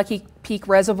found in Lucky Peak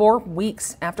Reservoir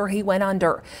weeks after he went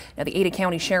under. Now, the Ada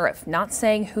County Sheriff not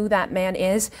saying who that man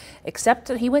is, except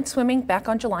that he went swimming back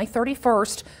on July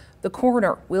 31st. The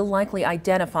coroner will likely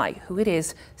identify who it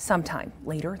is sometime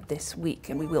later this week,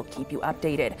 and we will keep you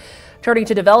updated. Turning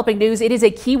to developing news, it is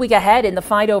a key week ahead in the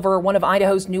fight over one of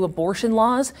Idaho's new abortion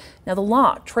laws. Now, the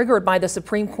law, triggered by the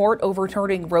Supreme Court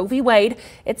overturning Roe v. Wade,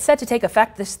 it's set to take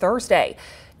effect this Thursday.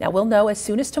 Now, we'll know as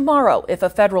soon as tomorrow if a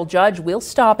federal judge will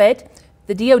stop it.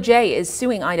 The DOJ is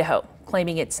suing Idaho,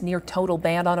 claiming its near total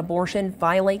ban on abortion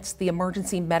violates the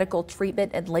Emergency Medical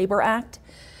Treatment and Labor Act.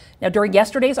 Now, during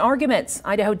yesterday's arguments,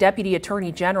 Idaho Deputy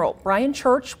Attorney General Brian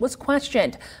Church was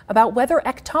questioned about whether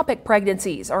ectopic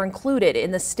pregnancies are included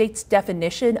in the state's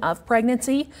definition of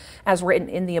pregnancy as written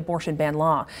in the abortion ban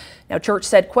law. Now, Church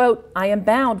said, quote, "I am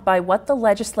bound by what the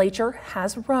legislature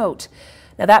has wrote."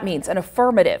 Now, that means an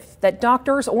affirmative that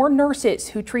doctors or nurses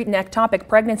who treat an ectopic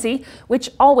pregnancy, which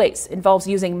always involves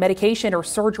using medication or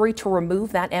surgery to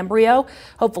remove that embryo,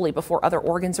 hopefully before other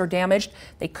organs are damaged,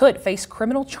 they could face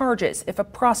criminal charges if a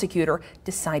prosecutor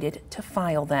decided to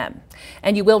file them.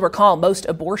 And you will recall most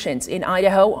abortions in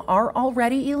Idaho are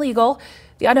already illegal.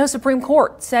 The Idaho Supreme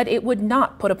Court said it would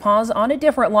not put a pause on a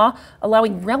different law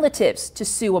allowing relatives to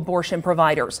sue abortion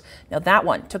providers. Now, that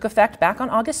one took effect back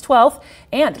on August 12th,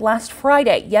 and last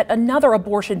Friday, yet another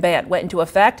abortion ban went into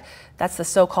effect. That's the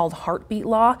so-called heartbeat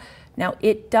law. Now,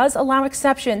 it does allow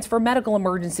exceptions for medical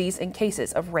emergencies in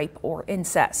cases of rape or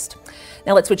incest.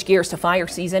 Now, let's switch gears to fire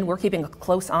season. We're keeping a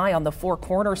close eye on the Four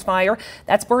Corners fire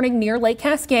that's burning near Lake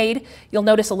Cascade. You'll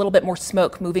notice a little bit more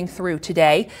smoke moving through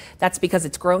today. That's because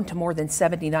it's grown to more than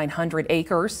 7,900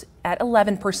 acres at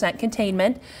 11%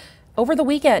 containment. Over the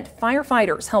weekend,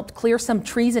 firefighters helped clear some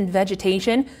trees and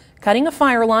vegetation, cutting a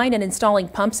fire line and installing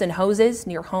pumps and hoses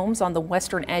near homes on the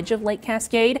western edge of Lake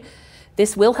Cascade.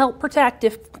 This will help protect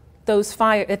if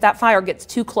that fire gets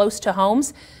too close to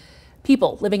homes.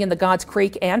 People living in the God's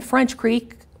Creek and French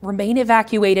Creek remain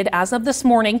evacuated as of this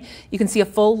morning. You can see a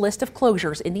full list of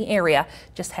closures in the area.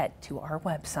 Just head to our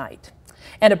website.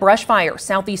 And a brush fire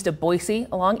southeast of Boise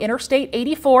along Interstate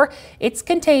 84. It's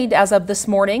contained as of this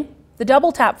morning. The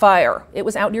Double Tap fire, it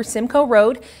was out near Simcoe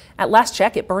Road. At last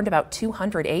check, it burned about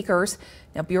 200 acres.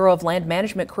 Now, Bureau of Land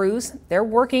Management crews, they're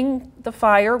working the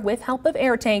fire with help of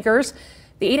air tankers.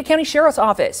 The Ada County Sheriff's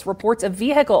Office reports a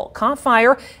vehicle caught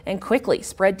fire and quickly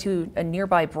spread to a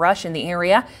nearby brush in the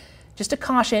area. Just a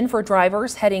caution for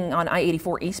drivers heading on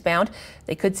I-84 eastbound.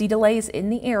 They could see delays in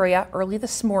the area early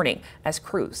this morning as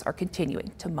crews are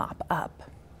continuing to mop up.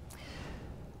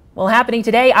 Well, happening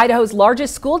today, Idaho's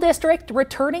largest school district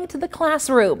returning to the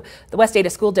classroom. The West Ada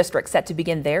School District set to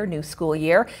begin their new school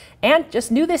year. And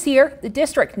just new this year, the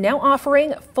district now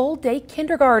offering full-day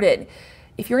kindergarten.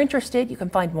 If you're interested, you can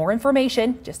find more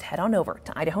information. Just head on over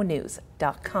to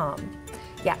idahonews.com.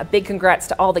 Yeah, a big congrats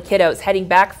to all the kiddos heading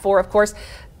back for, of course,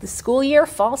 the school year,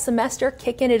 fall semester,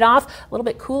 kicking it off. A little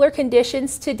bit cooler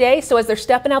conditions today. So as they're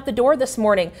stepping out the door this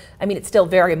morning, I mean, it's still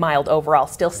very mild overall,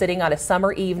 still sitting on a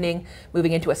summer evening,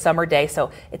 moving into a summer day. So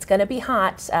it's going to be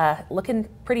hot, looking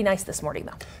pretty nice this morning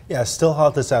though. Yeah, still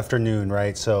hot this afternoon,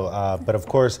 right? So, but of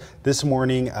course, this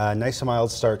morning, nice and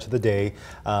mild start to the day.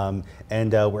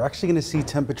 And we're actually going to see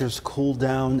temperatures cool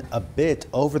down a bit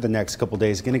over the next couple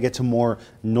days. Going to get to more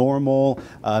normal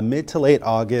mid to late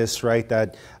August, right?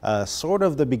 That sort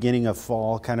of the beginning of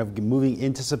fall, kind of moving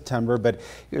into September. But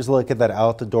here's a look at that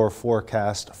out the door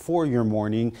forecast for your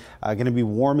morning. Going to be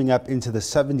warming up into the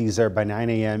 70s there by 9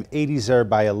 a.m., 80s there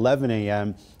by 11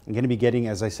 a.m. I'm going to be getting,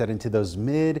 as I said, into those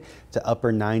mid to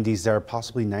upper 90s there,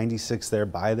 possibly 96 there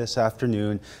by this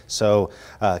afternoon. So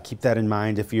keep that in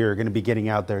mind if you're going to be getting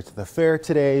out there to the fair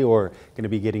today or going to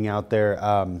be getting out there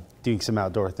doing some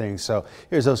outdoor things. So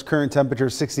here's those current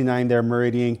temperatures: 69 there,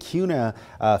 Meridian, Kuna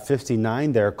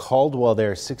 59 there, Caldwell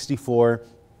there 64.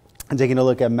 And taking a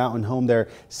look at Mountain Home there,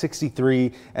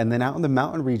 63, and then out in the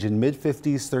mountain region,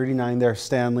 mid-50s, 39 there,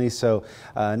 Stanley. So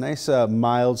nice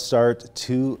mild start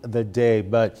to the day,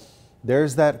 but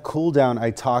there's that cool down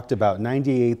I talked about.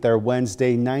 98 there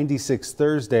Wednesday, 96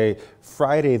 Thursday,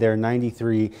 Friday there,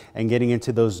 93, and getting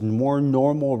into those more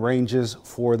normal ranges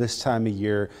for this time of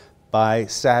year by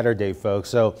Saturday, folks.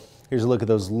 So here's a look at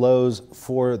those lows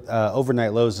for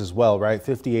overnight lows as well, right?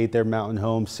 58 there, Mountain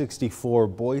Home, 64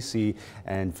 Boise,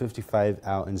 and 55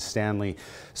 out in Stanley.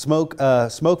 Smoke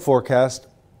forecast.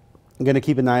 I'm going to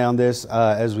keep an eye on this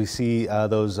as we see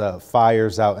those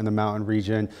fires out in the mountain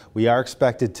region. We are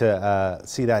expected to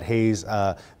see that haze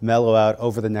mellow out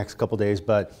over the next couple days,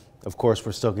 but of course,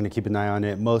 we're still going to keep an eye on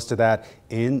it. Most of that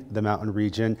in the mountain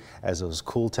region as those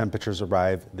cool temperatures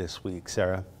arrive this week.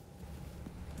 Sarah?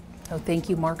 Oh, thank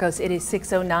you, Marcos. It is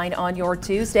 6:09 on your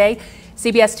Tuesday.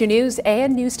 CBS 2 News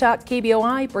and Newstalk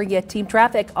KBOI bring you team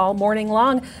traffic all morning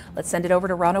long. Let's send it over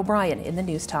to Ron O'Brien in the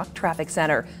Newstalk Traffic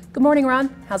Center. Good morning,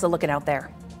 Ron. How's it looking out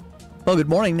there? Well, good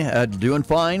morning. Doing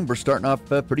fine. We're starting off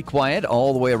pretty quiet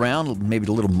all the way around. Maybe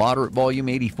a little moderate volume,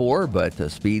 84, but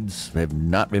speeds have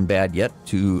not been bad yet.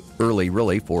 Too early,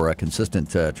 really, for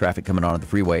consistent traffic coming on the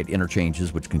freeway at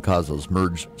interchanges, which can cause those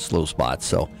merge slow spots.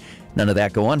 So none of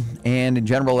that going. And in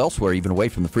general, elsewhere, even away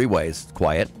from the freeways,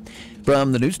 quiet.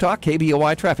 From the Newstalk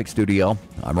KBOI Traffic Studio,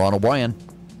 I'm Ron O'Brien.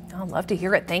 I'd love to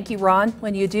hear it. Thank you, Ron.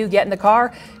 When you do get in the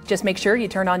car, just make sure you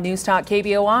turn on Newstalk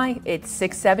KBOI. It's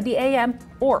 670 AM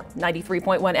or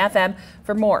 93.1 FM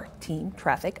for more team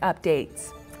traffic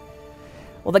updates.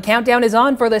 Well, the countdown is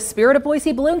on for the Spirit of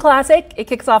Boise Balloon Classic. It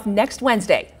kicks off next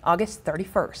Wednesday, August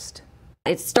 31st.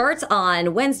 It starts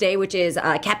on Wednesday, which is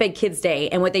Cat Kids Day.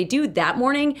 And what they do that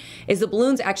morning is the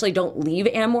balloons actually don't leave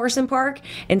Ann Morrison Park.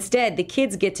 Instead, the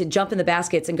kids get to jump in the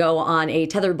baskets and go on a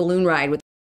tethered balloon ride with.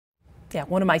 Yeah,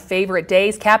 one of my favorite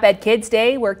days, Cat Kids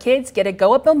Day, where kids get to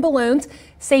go up on balloons,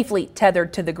 safely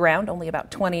tethered to the ground, only about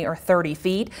 20 or 30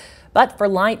 feet. But for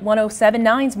Light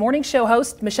 107.9's morning show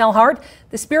host, Michelle Hart,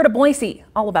 the Spirit of Boise,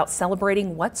 all about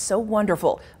celebrating what's so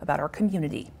wonderful about our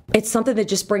community. It's something that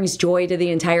just brings joy to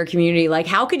the entire community. Like,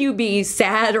 how could you be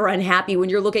sad or unhappy when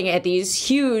you're looking at these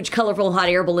huge, colorful hot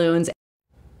air balloons?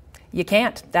 You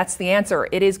can't. That's the answer.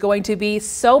 It is going to be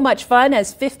so much fun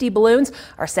as 50 balloons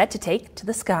are set to take to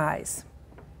the skies.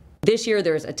 This year,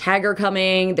 there's a tiger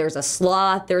coming, there's a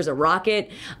sloth, there's a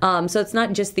rocket. So it's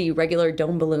not just the regular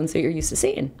dome balloons that you're used to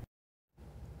seeing.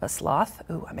 A sloth?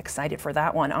 Ooh, I'm excited for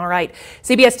that one. All right.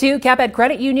 CBS 2, Cap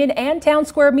Credit Union, and Town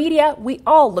Square Media, we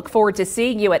all look forward to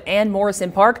seeing you at Ann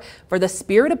Morrison Park for the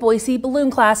Spirit of Boise Balloon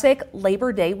Classic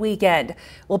Labor Day weekend.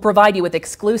 We'll provide you with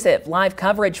exclusive live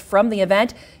coverage from the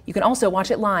event. You can also watch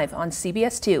it live on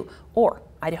CBS 2 or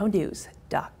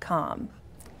idahonews.com.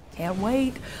 Can't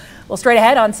wait. Well, straight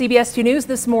ahead on CBS 2 News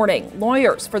this morning,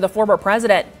 lawyers for the former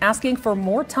president asking for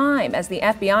more time as the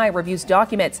FBI reviews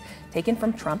documents taken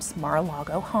from Trump's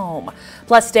Mar-a-Lago home.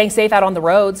 Plus, staying safe out on the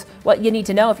roads, what you need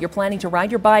to know if you're planning to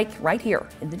ride your bike right here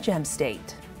in the Gem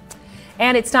State.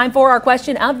 And it's time for our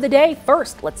question of the day.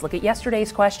 First, let's look at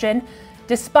yesterday's question.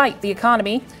 Despite the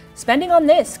economy, spending on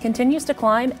this continues to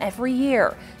climb every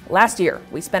year. Last year,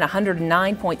 we spent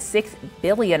 $109.6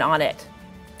 billion on it.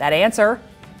 That answer?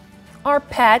 Our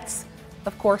pets.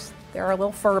 Of course, they're our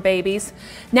little fur babies.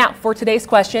 Now, for today's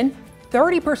question,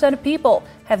 30% of people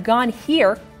have gone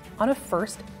here on a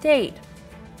first date.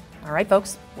 All right,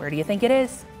 folks, where do you think it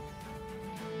is?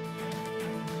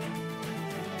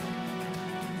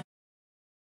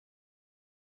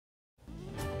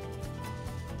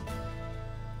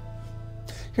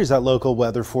 Here's that local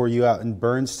weather for you out in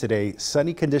Burns today.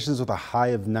 Sunny conditions with a high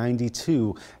of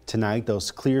 92 tonight. Those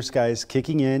clear skies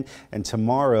kicking in, and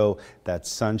tomorrow that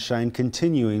sunshine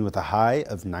continuing with a high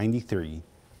of 93.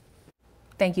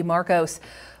 Thank you, Marcos.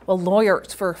 Well,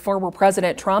 lawyers for former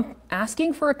President Trump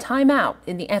asking for a timeout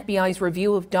in the FBI's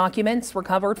review of documents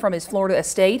recovered from his Florida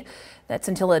estate. That's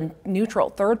until a neutral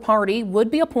third party would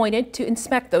be appointed to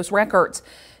inspect those records.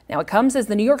 Now, it comes as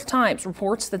the New York Times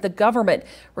reports that the government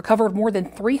recovered more than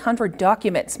 300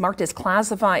 documents marked as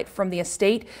classified from the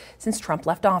estate since Trump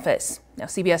left office. Now,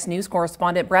 CBS News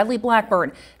correspondent Bradley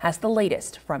Blackburn has the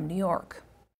latest from New York.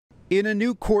 In a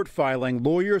new court filing,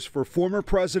 lawyers for former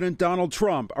President Donald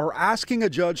Trump are asking a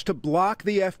judge to block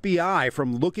the FBI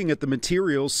from looking at the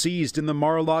materials seized in the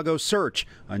Mar-a-Lago search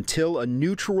until a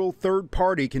neutral third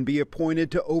party can be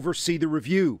appointed to oversee the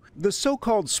review. The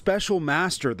so-called special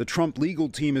master the Trump legal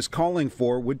team is calling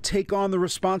for would take on the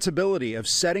responsibility of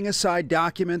setting aside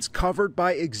documents covered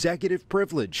by executive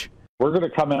privilege. We're going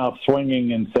to come out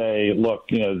swinging and say, look,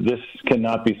 this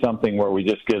cannot be something where we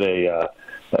just get a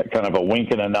kind of a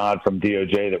wink and a nod from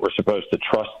DOJ that we're supposed to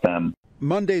trust them.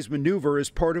 Monday's maneuver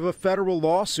is part of a federal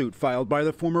lawsuit filed by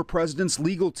the former president's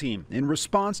legal team in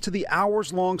response to the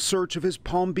hours-long search of his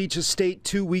Palm Beach estate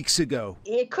 2 weeks ago.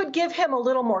 It could give him a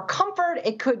little more comfort.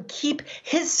 It could keep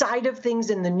his side of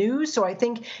things in the news. So I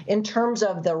think in terms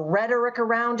of the rhetoric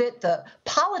around it, the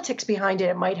politics behind it,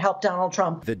 it might help Donald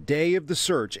Trump. The day of the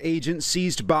search, agents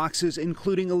seized boxes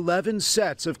including 11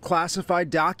 sets of classified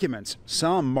documents,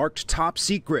 some marked top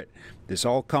secret. This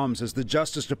all comes as the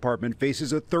Justice Department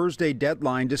faces a Thursday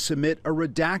deadline to submit a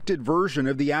redacted version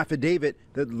of the affidavit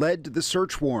that led to the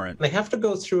search warrant. They have to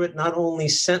go through it not only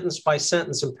sentence by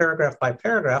sentence and paragraph by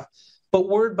paragraph, but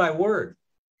word by word,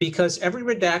 because every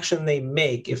redaction they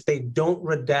make, if they don't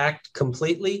redact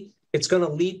completely, it's going to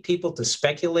lead people to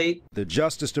speculate. The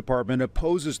Justice Department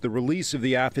opposes the release of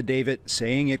the affidavit,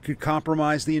 saying it could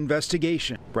compromise the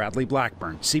investigation. Bradley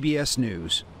Blackburn, CBS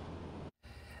News.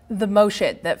 The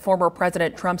motion that former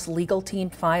President Trump's legal team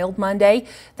filed Monday,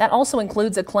 that also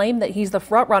includes a claim that he's the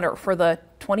frontrunner for the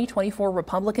 2024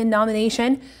 Republican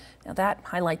nomination. Now that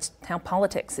highlights how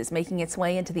politics is making its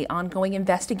way into the ongoing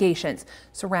investigations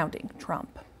surrounding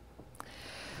Trump.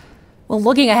 Well,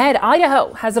 looking ahead,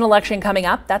 Idaho has an election coming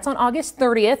up. That's on August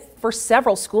 30th for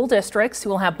several school districts who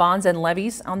will have bonds and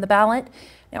levies on the ballot.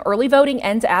 Now, early voting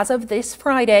ends as of this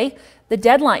Friday. The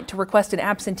deadline to request an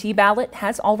absentee ballot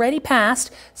has already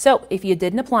passed, so if you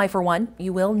didn't apply for one,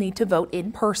 you will need to vote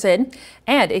in person.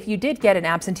 And if you did get an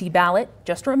absentee ballot,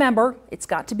 just remember, it's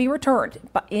got to be returned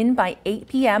in by 8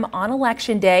 p.m. on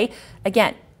Election Day.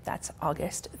 Again, that's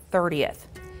August 30th.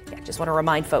 Yeah, just want to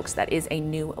remind folks that is a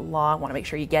new law. I want to make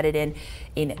sure you get it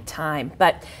in time.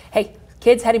 But hey,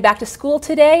 kids heading back to school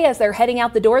today as they're heading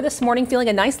out the door this morning, feeling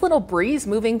a nice little breeze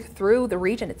moving through the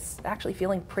region. It's actually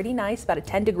feeling pretty nice, about a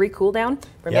 10-degree cool down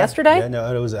from yesterday. Yeah,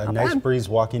 no, it was a nice breeze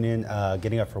walking in,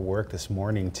 getting up for work this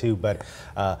morning too. But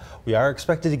we are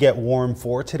expected to get warm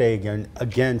for today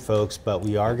again, folks, but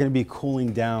we are going to be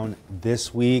cooling down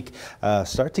this week.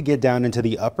 Start to get down into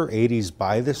the upper 80s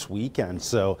by this weekend.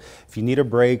 So if you need a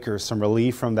break or some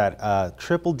relief from that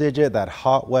triple digit, that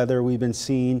hot weather we've been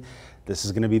seeing, this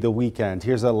is going to be the weekend.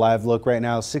 Here's a live look right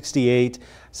now, 68,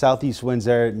 southeast winds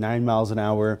there at 9 miles an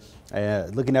hour.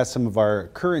 Looking at some of our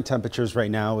current temperatures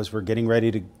right now as we're getting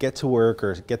ready to get to work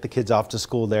or get the kids off to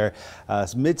school there.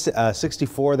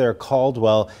 64 there,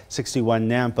 Caldwell, 61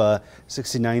 Nampa,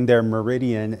 69 there,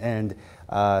 Meridian, and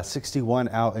 61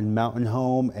 out in Mountain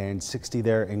Home, and 60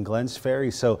 there in Glens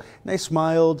Ferry. So nice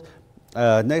mild,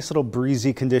 nice little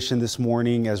breezy condition this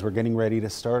morning as we're getting ready to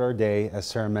start our day. As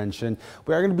Sarah mentioned,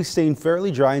 we are going to be staying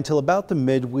fairly dry until about the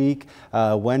midweek.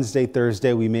 Wednesday,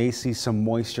 Thursday, we may see some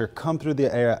moisture come through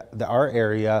our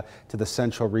area to the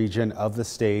central region of the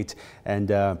state,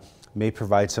 and may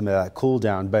provide some of that cool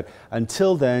down. But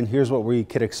until then, here's what we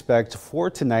could expect for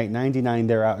tonight. 99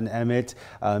 there out in Emmett,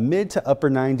 mid to upper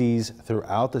 90s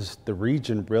throughout the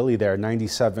region, really there.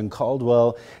 97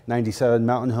 Caldwell, 97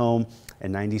 Mountain Home,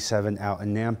 and 97 out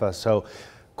in Nampa. So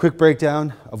quick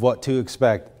breakdown of what to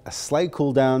expect. A slight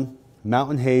cool down,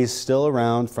 mountain haze still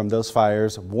around from those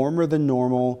fires, warmer than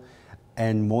normal,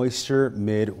 and moisture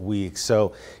midweek.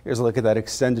 So here's a look at that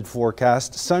extended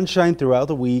forecast. Sunshine throughout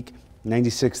the week.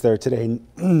 96 there today,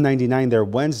 99 there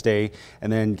Wednesday,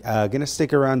 and then going to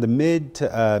stick around the mid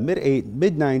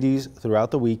 90s throughout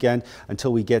the weekend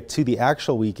until we get to the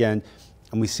actual weekend,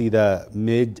 and we see the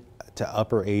mid to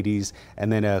upper 80s.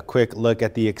 And then a quick look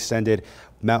at the extended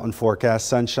mountain forecast.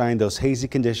 Sunshine, those hazy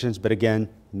conditions, but again,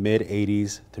 mid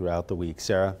 80s throughout the week.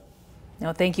 Sarah?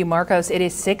 No, thank you, Marcos. It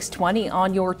is 6:20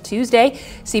 on your Tuesday.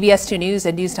 CBS 2 News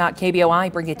and News Talk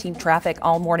KBOI bring you team traffic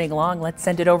all morning long. Let's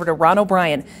send it over to Ron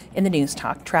O'Brien in the News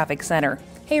Talk Traffic Center.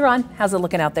 Hey, Ron, how's it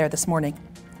looking out there this morning?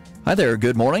 Hi there.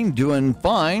 Good morning. Doing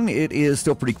fine. It is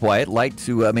still pretty quiet. Light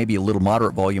to maybe a little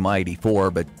moderate volume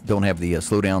I-84, but don't have the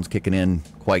slowdowns kicking in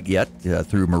quite yet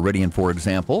through Meridian, for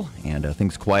example. And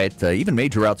things quiet, even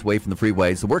major routes away from the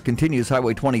freeways. The work continues.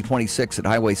 Highway 2026 at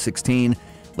Highway 16.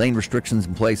 Lane restrictions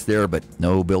in place there, but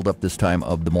no buildup this time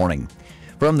of the morning.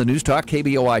 From the News Talk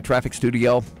KBOI Traffic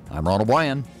Studio, I'm Ron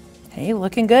O'Brien. Hey,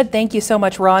 looking good. Thank you so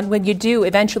much, Ron. When you do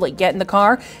eventually get in the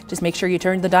car, just make sure you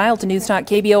turn the dial to News Talk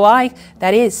KBOI.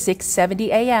 That is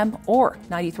 670 AM or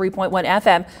 93.1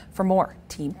 FM for more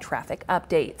team traffic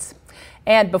updates.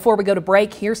 And before we go to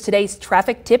break, here's today's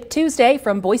Traffic Tip Tuesday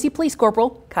from Boise Police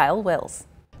Corporal Kyle Wills.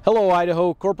 Hello,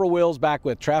 Idaho. Corporal Wills back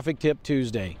with Traffic Tip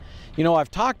Tuesday. You know,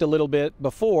 I've talked a little bit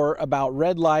before about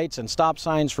red lights and stop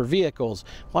signs for vehicles.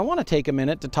 Well, I want to take a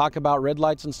minute to talk about red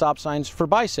lights and stop signs for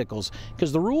bicycles,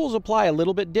 because the rules apply a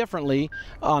little bit differently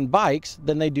on bikes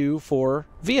than they do for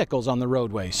vehicles on the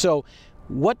roadway. So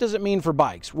what does it mean for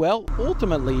bikes? Well,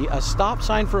 ultimately, a stop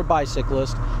sign for a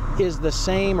bicyclist is the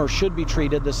same, or should be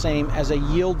treated the same, as a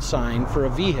yield sign for a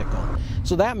vehicle.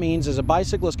 So that means as a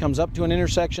bicyclist comes up to an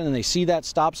intersection and they see that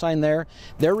stop sign there,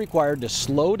 they're required to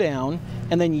slow down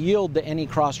and then yield to any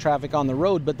cross traffic on the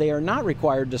road, but they are not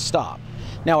required to stop.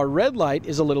 Now, a red light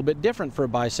is a little bit different for a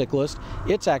bicyclist.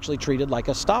 It's actually treated like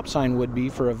a stop sign would be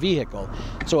for a vehicle.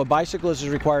 So a bicyclist is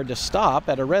required to stop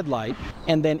at a red light,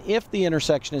 and then if the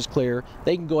intersection is clear,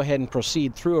 they can go ahead and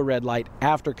proceed through a red light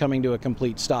after coming to a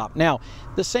complete stop. Now,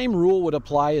 the same rule would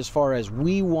apply as far as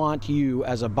we want you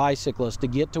as a bicyclist to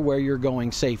get to where you're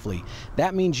going safely.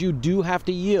 That means you do have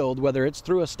to yield, whether it's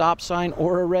through a stop sign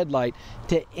or a red light,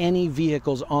 to any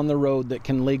vehicles on the road that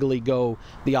can legally go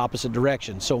the opposite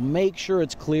direction. So make sure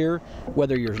it's clear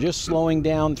whether you're just slowing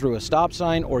down through a stop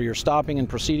sign or you're stopping and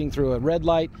proceeding through a red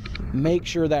light. Make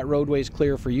sure that roadway is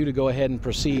clear for you to go ahead and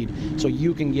proceed so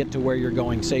you can get to where you're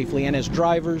going safely. And as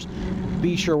drivers,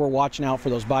 be sure we're watching out for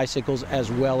those bicycles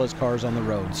as well as cars on the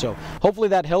road. So hopefully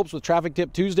that helps with Traffic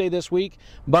Tip Tuesday this week.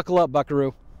 Buckle up,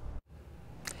 buckaroo.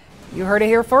 You heard it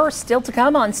here first. Still to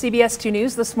come on CBS 2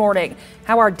 News this morning,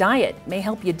 how our diet may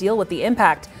help you deal with the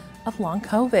impact of long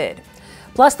COVID.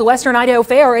 Plus, the Western Idaho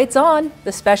Fair, it's on.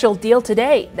 The special deal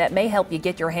today that may help you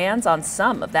get your hands on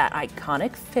some of that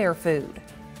iconic fair food.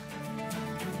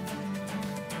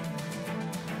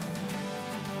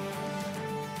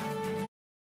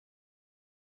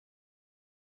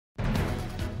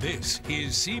 This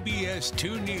is CBS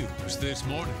 2 News this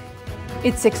morning.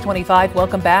 It's 6:25.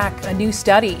 Welcome back. A new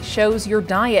study shows your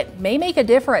diet may make a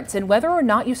difference in whether or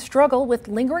not you struggle with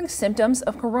lingering symptoms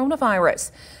of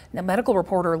coronavirus. Now, medical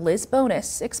reporter Liz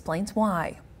Bonus explains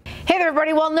why. Hey there,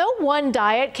 everybody. While no one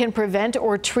diet can prevent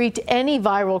or treat any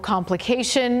viral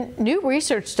complication, new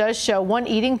research does show one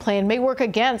eating plan may work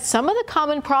against some of the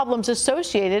common problems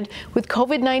associated with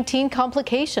COVID-19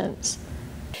 complications.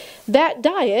 That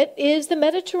diet is the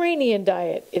Mediterranean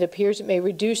diet. It appears it may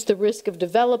reduce the risk of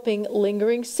developing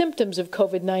lingering symptoms of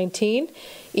COVID-19,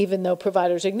 even though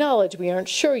providers acknowledge we aren't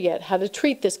sure yet how to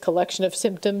treat this collection of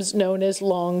symptoms known as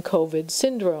long COVID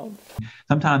syndrome.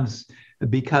 Sometimes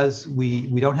because we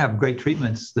don't have great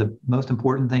treatments, the most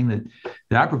important thing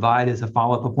that I provide is a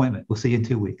follow-up appointment. We'll see you in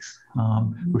 2 weeks.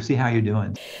 We'll see how you're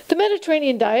doing. The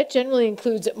Mediterranean diet generally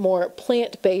includes more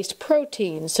plant-based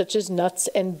proteins, such as nuts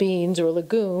and beans or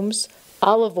legumes,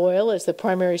 olive oil as the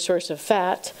primary source of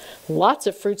fat, lots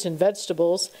of fruits and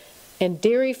vegetables, and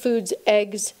dairy foods,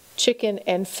 eggs, chicken,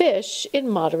 and fish in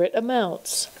moderate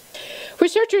amounts.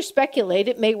 Researchers speculate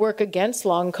it may work against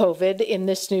long COVID in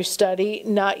this new study,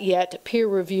 not yet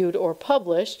peer-reviewed or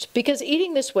published, because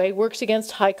eating this way works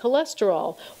against high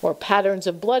cholesterol, or patterns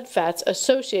of blood fats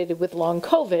associated with long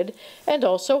COVID, and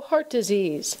also heart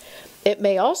disease. It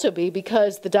may also be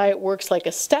because the diet works like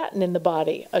a statin in the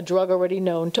body, a drug already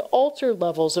known to alter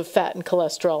levels of fat and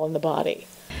cholesterol in the body.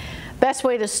 Best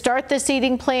way to start this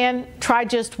eating plan, try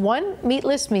just one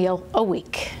meatless meal a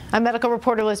week. I'm medical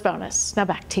reporter Liz Bonus. Now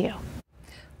back to you.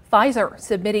 Pfizer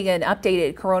submitting an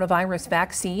updated coronavirus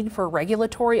vaccine for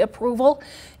regulatory approval.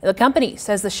 The company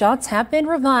says the shots have been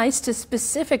revised to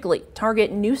specifically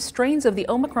target new strains of the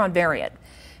Omicron variant.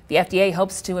 The FDA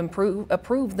hopes to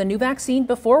approve the new vaccine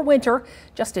before winter,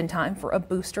 just in time for a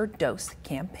booster dose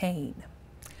campaign.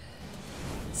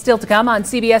 Still to come on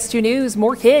CBS 2 News,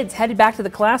 more kids headed back to the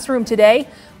classroom today.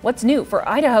 What's new for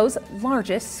Idaho's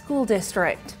largest school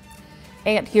district?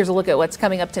 And here's a look at what's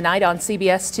coming up tonight on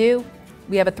CBS 2.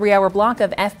 We have a 3-hour block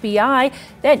of FBI.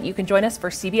 Then you can join us for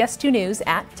CBS 2 News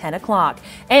at 10 o'clock.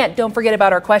 And don't forget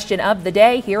about our question of the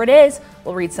day. Here it is.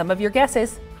 We'll read some of your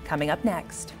guesses coming up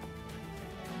next.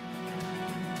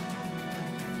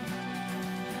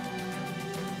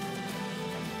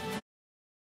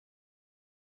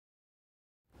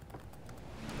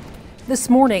 This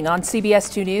morning on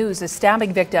CBS 2 News, a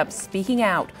stabbing victim speaking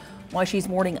out why she's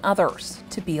warning others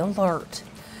to be alert.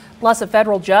 Plus, a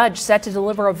federal judge set to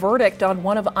deliver a verdict on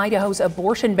one of Idaho's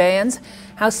abortion bans.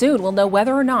 How soon we'll know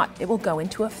whether or not it will go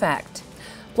into effect.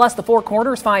 Plus, the Four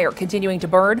Corners fire continuing to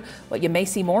burn, what you may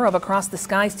see more of across the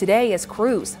skies today as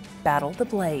crews battle the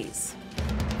blaze.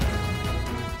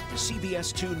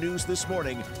 CBS 2 News This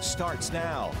Morning starts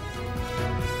now.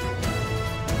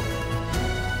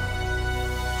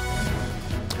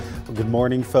 Good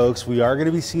morning, folks. We are going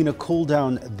to be seeing a cool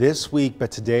down this week, but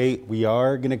today we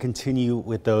are going to continue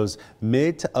with those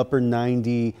mid to upper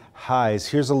 90 highs.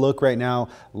 Here's a look right now.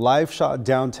 Live shot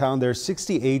downtown. There's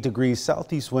 68 degrees,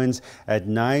 southeast winds at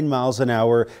 9 miles an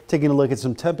hour. Taking a look at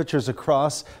some temperatures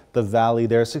across the valley.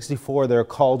 There 64 there,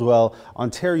 Caldwell,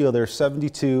 Ontario. There's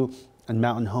 72. And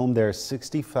Mountain Home there,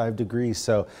 65 degrees.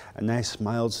 So a nice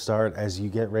mild start as you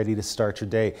get ready to start your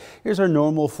day. Here's our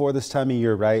normal for this time of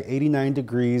year, right? 89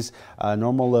 degrees,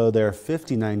 normal low there,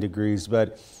 59 degrees.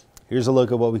 But here's a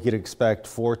look at what we could expect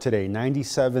for today.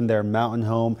 97 there, Mountain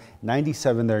Home,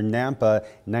 97 there, Nampa,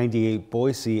 98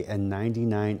 Boise, and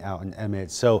 99 out in Emmett.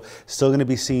 So still going to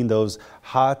be seeing those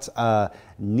hot,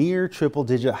 near triple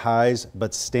digit highs,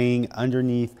 but staying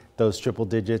underneath those triple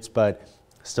digits. But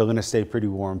still going to stay pretty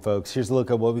warm, folks. Here's a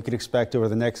look at what we could expect over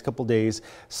the next couple days.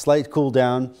 Slight cool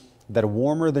down, that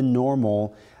warmer than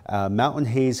normal. Mountain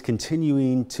haze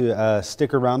continuing to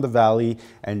stick around the valley,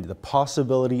 and the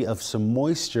possibility of some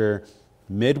moisture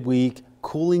midweek,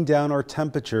 cooling down our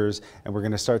temperatures, and we're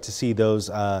going to start to see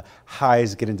those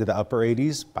highs get into the upper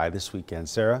 80s by this weekend.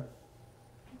 Sarah?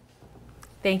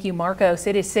 Thank you, Marcos.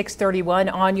 It is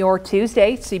 6:31 on your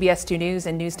Tuesday. CBS 2 News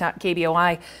and Newstalk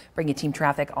KBOI bring you team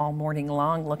traffic all morning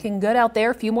long. Looking good out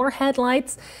there. A few more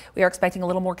headlights. We are expecting a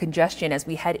little more congestion as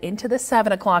we head into the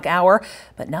 7 o'clock hour,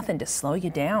 but nothing to slow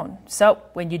you down. So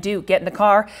when you do get in the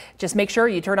car, just make sure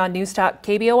you turn on Newstalk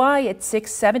KBOI at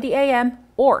 670 a.m.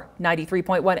 or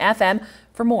 93.1 FM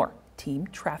for more team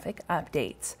traffic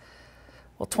updates.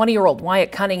 Well, 20-year-old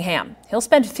Wyatt Cunningham, he'll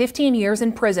spend 15 years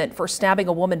in prison for stabbing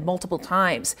a woman multiple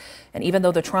times. And even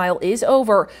though the trial is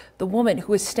over, the woman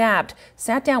who was stabbed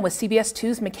sat down with CBS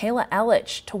 2's Michaela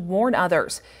Ellich to warn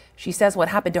others. She says what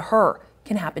happened to her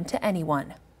can happen to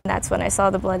anyone. That's when I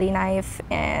saw the bloody knife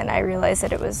and I realized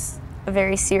that it was a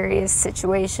very serious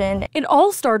situation. It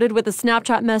all started with a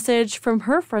Snapchat message from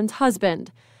her friend's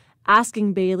husband,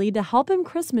 asking Bailey to help him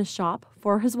Christmas shop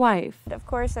for his wife. Of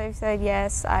course, I said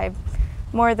yes. I'm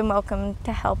more than welcome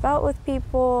to help out with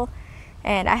people.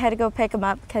 And I had to go pick him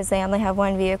up because they only have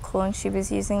one vehicle and she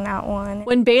was using that one.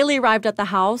 When Bailey arrived at the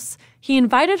house, he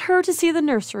invited her to see the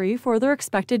nursery for their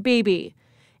expected baby.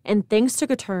 And things took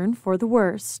a turn for the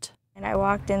worst. And I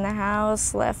walked in the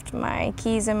house, left my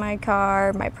keys in my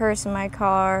car, my purse in my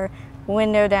car,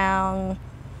 window down,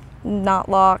 not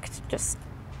locked, just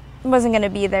wasn't going to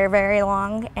be there very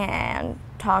long, and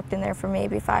talked in there for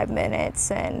maybe 5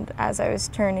 minutes, and as I was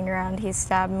turning around, he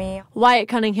stabbed me. Wyatt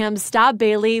Cunningham stabbed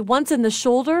Bailey once in the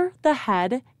shoulder, the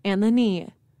head, and the knee.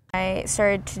 I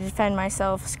started to defend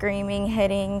myself, screaming,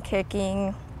 hitting,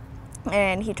 kicking,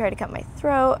 and he tried to cut my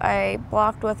throat. I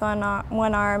blocked with one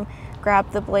arm,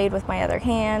 grabbed the blade with my other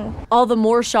hand. All the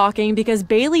more shocking because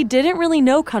Bailey didn't really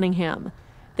know Cunningham.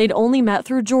 They'd only met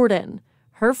through Jordan,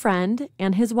 her friend,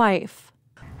 and his wife.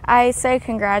 I said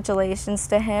congratulations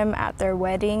to him at their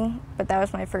wedding, but that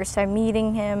was my first time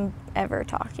meeting him, ever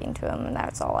talking to him, and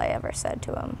that's all I ever said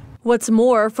to him. What's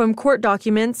more, from court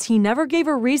documents, he never gave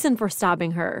a reason for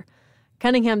stabbing her.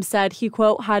 Cunningham said he,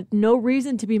 quote, had no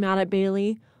reason to be mad at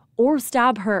Bailey or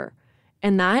stab her,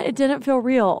 and that it didn't feel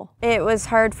real. It was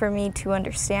hard for me to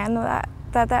understand that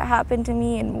happened to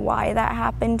me and why that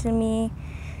happened to me.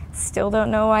 Still don't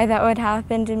know why that would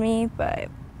happen to me, but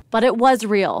it was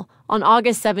real. On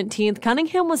August 17th,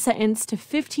 Cunningham was sentenced to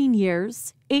 15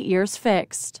 years, 8 years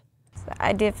fixed.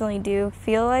 I definitely do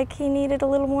feel like he needed a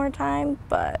little more time,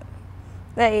 but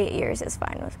the 8 years is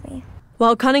fine with me.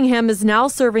 While Cunningham is now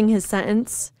serving his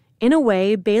sentence, in a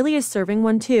way, Bailey is serving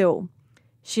one too.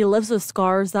 She lives with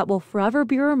scars that will forever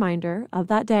be a reminder of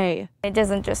that day. It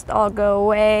doesn't just all go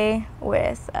away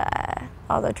with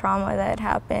all the trauma that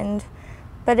happened,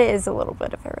 but it is a little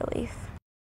bit of a relief.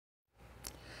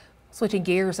 Switching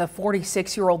gears, a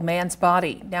 46-year-old man's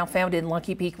body now found in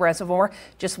Lucky Peak Reservoir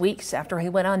just weeks after he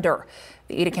went under.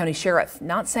 The Ada County Sheriff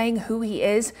not saying who he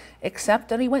is, except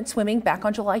that he went swimming back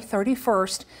on July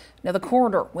 31st. Now, the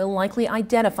coroner will likely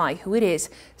identify who it is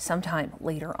sometime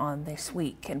later on this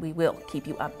week, and we will keep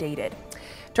you updated.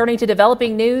 Turning to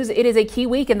developing news, it is a key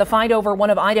week in the fight over one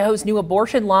of Idaho's new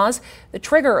abortion laws.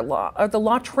 The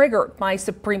law triggered by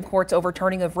Supreme Court's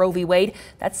overturning of Roe v. Wade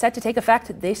that's set to take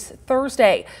effect this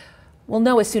Thursday. We'll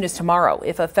know as soon as tomorrow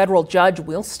if a federal judge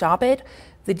will stop it.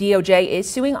 The DOJ is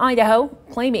suing Idaho,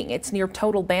 claiming its near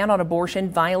total ban on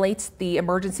abortion violates the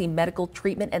Emergency Medical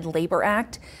Treatment and Labor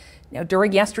Act. Now,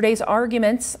 during yesterday's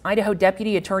arguments, Idaho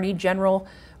Deputy Attorney General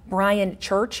Brian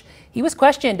Church, he was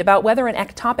questioned about whether an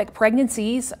ectopic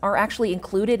pregnancies are actually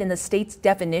included in the state's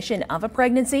definition of a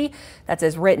pregnancy. That's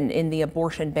as written in the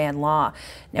abortion ban law.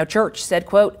 Now, Church said,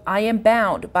 quote, "I am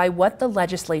bound by what the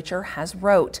legislature has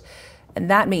wrote." And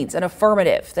that means an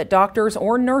affirmative that doctors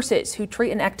or nurses who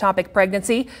treat an ectopic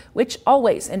pregnancy, which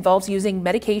always involves using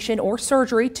medication or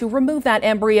surgery to remove that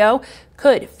embryo,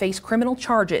 could face criminal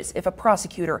charges if a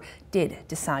prosecutor did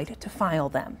decide to file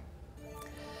them.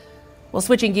 Well,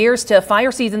 switching gears to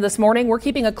fire season this morning, we're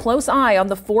keeping a close eye on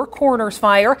the Four Corners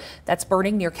fire that's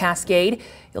burning near Cascade.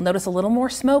 You'll notice a little more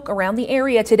smoke around the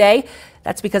area today.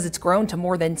 That's because it's grown to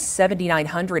more than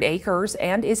 7,900 acres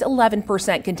and is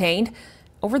 11% contained.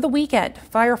 Over the weekend,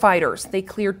 firefighters, they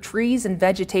cleared trees and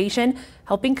vegetation,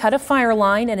 helping cut a fire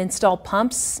line and install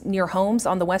pumps near homes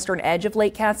on the western edge of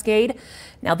Lake Cascade.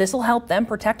 Now, this will help them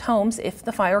protect homes if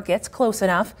the fire gets close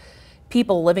enough.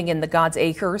 People living in the God's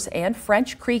Acres and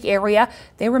French Creek area,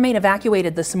 they remain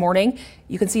evacuated this morning.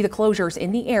 You can see the closures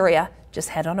in the area. Just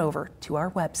head on over to our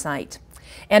website.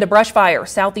 And a brush fire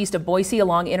southeast of Boise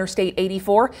along Interstate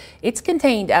 84. It's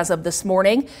contained as of this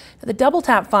morning. The Double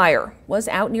Tap fire was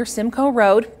out near Simcoe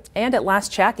Road, and at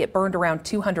last check, it burned around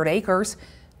 200 acres.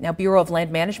 Now, Bureau of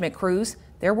Land Management crews,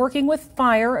 they're working the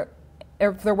fire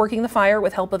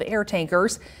with help of air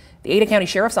tankers. The Ada County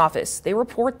Sheriff's Office, they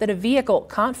report that a vehicle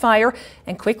caught fire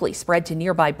and quickly spread to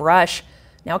nearby brush.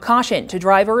 Now, caution to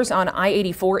drivers on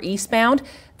I-84 eastbound.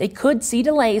 They could see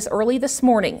delays early this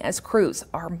morning as crews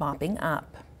are mopping up.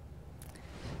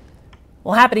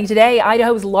 Well, happening today,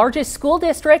 Idaho's largest school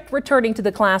district returning to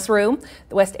the classroom.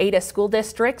 The West Ada School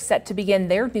District set to begin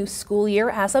their new school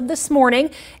year as of this morning.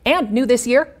 And new this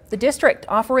year, the district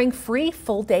offering free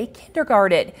full-day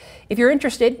kindergarten. If you're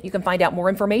interested, you can find out more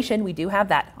information. We do have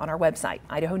that on our website,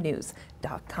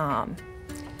 idahonews.com.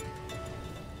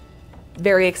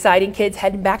 Very exciting, kids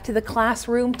heading back to the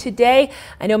classroom today.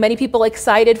 I know many people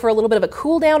excited for a little bit of a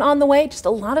cool down on the way. Just a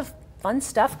lot of fun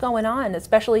stuff going on,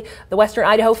 especially the Western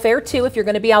Idaho Fair too. If you're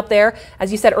going to be out there,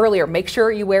 as you said earlier, make sure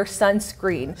you wear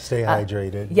sunscreen. Stay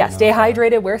hydrated. Yeah, stay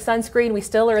hydrated, wear sunscreen. We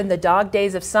still are in the dog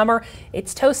days of summer.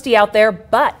 It's toasty out there,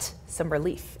 but some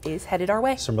relief is headed our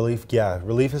way. Some relief, yeah,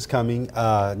 relief is coming.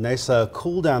 Nice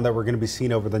cool down that we're going to be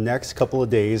seeing over the next couple of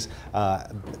days.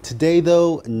 Today,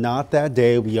 though, not that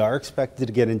day. We are expected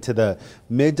to get into the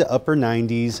mid to upper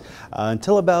 90s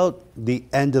until about the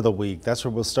end of the week. That's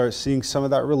where we'll start seeing some of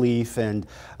that relief and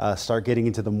start getting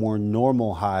into the more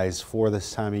normal highs for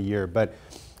this time of year. But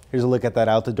here's a look at that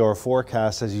out the door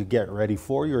forecast as you get ready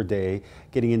for your day.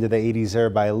 Getting into the 80s there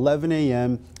by 11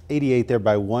 a.m., 88 there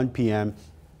by 1 p.m.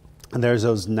 And there's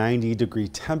those 90-degree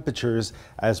temperatures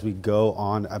as we go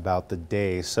on about the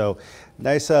day. So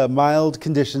nice mild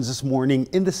conditions this morning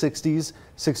in the 60s.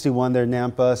 61 there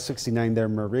Nampa, 69 there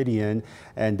Meridian,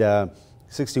 and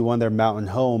 61 there Mountain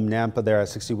Home, Nampa there at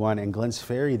 61, and Glens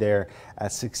Ferry there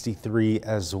at 63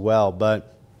 as well.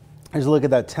 But here's a look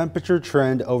at that temperature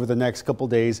trend over the next couple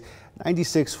days.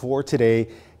 96 for today,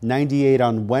 98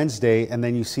 on Wednesday, and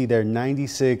then you see there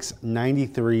 96,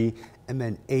 93, and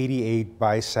then 88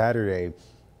 by Saturday.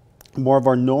 More of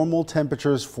our normal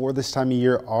temperatures for this time of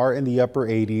year are in the upper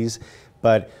 80s,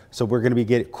 but so we're going to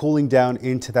be cooling down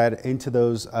into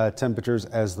those temperatures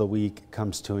as the week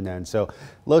comes to an end. So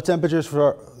low temperatures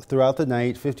throughout the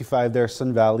night, 55 there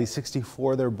Sun Valley,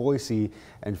 64 there Boise,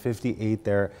 and 58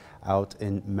 there out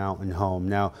in Mountain Home.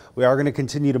 Now, we are going to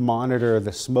continue to monitor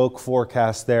the smoke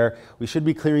forecast there. We should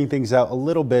be clearing things out a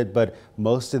little bit, but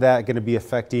most of that going to be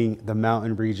affecting the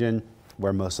mountain region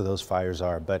where most of those fires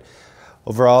are. But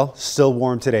overall, still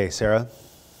warm today, Sarah.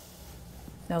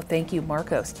 No, thank you,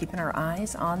 Marcos. Keeping our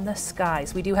eyes on the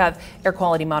skies. We do have air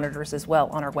quality monitors as well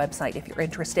on our website if you're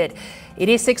interested. It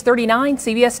is 6:39.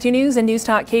 CBS 2 News and News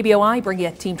Talk KBOI bring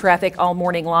you team traffic all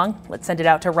morning long. Let's send it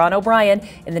out to Ron O'Brien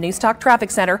in the News Talk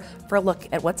Traffic Center for a look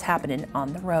at what's happening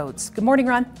on the roads. Good morning,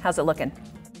 Ron. How's it looking?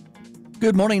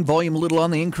 Good morning. Volume a little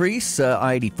on the increase.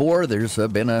 I-84, there's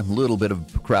been a little bit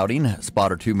of crowding. A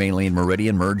spot or two mainly in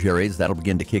Meridian merge areas. That'll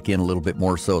begin to kick in a little bit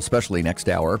more so, especially next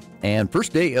hour. And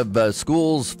first day of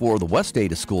schools for the West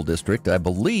Ada School District. I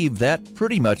believe that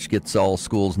pretty much gets all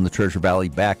schools in the Treasure Valley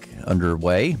back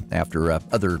underway after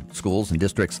other schools and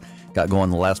districts got going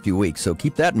the last few weeks. So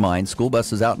keep that in mind. School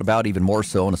buses out and about even more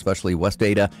so, and especially West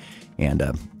Ada, and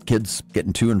kids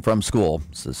getting to and from school.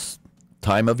 This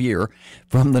time of year.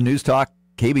 From the News Talk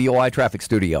KBOI Traffic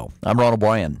Studio, I'm Ron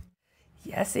O'Brien.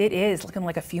 Yes, it is looking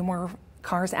like a few more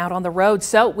cars out on the road.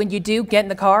 So when you do get in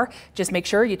the car, just make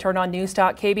sure you turn on News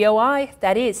Talk KBOI.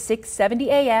 That is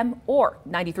 670 AM or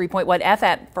 93.1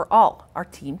 FM for all our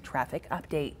team traffic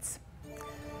updates.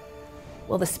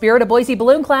 Well, the Spirit of Boise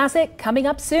Balloon Classic coming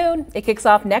up soon. It kicks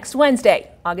off next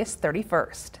Wednesday, August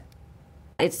 31st.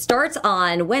 It starts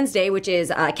on Wednesday, which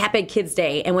is Cap Ed Kids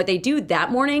Day. And what they do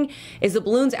that morning is the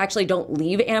balloons actually don't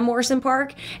leave Ann Morrison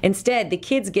Park. Instead, the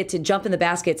kids get to jump in the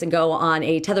baskets and go on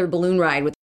a tethered balloon ride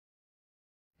with.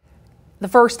 The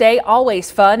first day,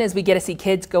 always fun as we get to see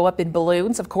kids go up in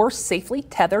balloons, of course, safely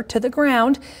tethered to the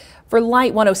ground. For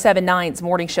Light 107.9's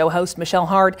morning show host Michelle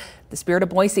Hard, the Spirit of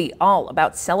Boise, all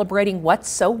about celebrating what's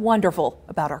so wonderful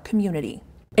about our community.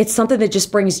 It's something that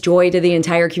just brings joy to the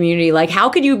entire community. Like, how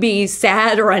could you be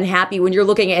sad or unhappy when you're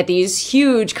looking at these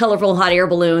huge, colorful hot air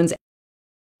balloons?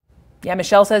 Yeah,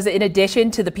 Michelle says in addition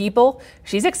to the people,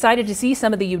 she's excited to see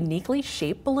some of the uniquely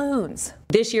shaped balloons.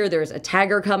 This year there's a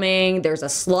tiger coming, there's a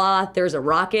sloth, there's a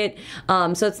rocket.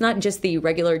 So it's not just the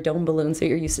regular dome balloons that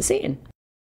you're used to seeing.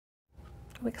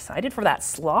 I'm excited for that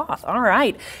sloth. All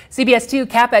right. CBS 2,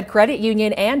 Cap Ed Credit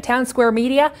Union, and Town Square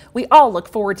Media, we all look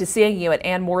forward to seeing you at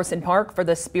Ann Morrison Park for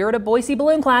the Spirit of Boise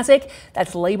Balloon Classic.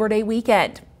 That's Labor Day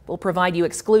weekend. We'll provide you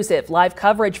exclusive live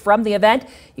coverage from the event.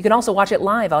 You can also watch it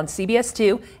live on CBS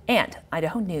 2 and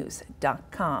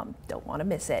idahonews.com. Don't want to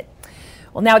miss it.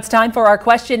 Well, now it's time for our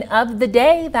question of the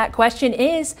day. That question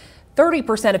is,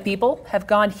 30% of people have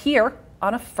gone here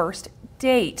on a first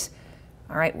date.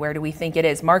 All right, where do we think it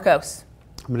is? Marcos.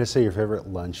 I'm going to say your favorite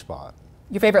lunch spot.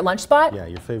 Your favorite lunch spot? Yeah,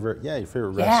 your favorite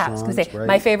restaurant. Yeah, I was going to say, right?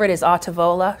 My favorite is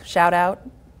Autovola. Shout out.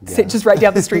 Yeah. Just right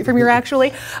down the street from here,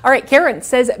 actually. All right, Karen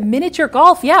says miniature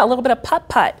golf. Yeah, a little bit of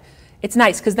putt-putt. It's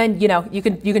nice because then, you know, you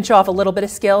can show off a little bit of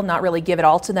skill, not really give it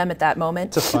all to them at that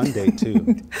moment. It's a fun day,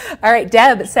 too. All right,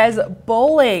 Deb says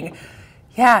bowling.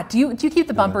 Yeah, do you keep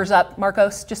the bumpers up,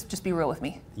 Marcos? Just be real with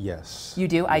me. Yes. You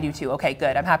do? I do too. Okay,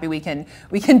 good. I'm happy we can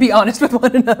be honest with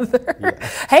one another. Yeah.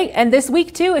 Hey, and this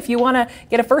week too, if you want to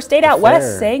get a first date out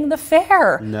west, sing the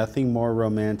fair. Nothing more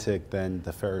romantic than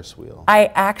the Ferris wheel. I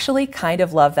actually kind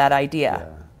of love that idea.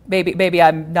 Yeah. Maybe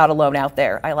I'm not alone out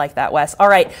there. I like that, Wes. All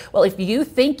right. Well, if you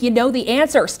think you know the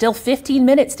answer, still 15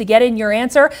 minutes to get in your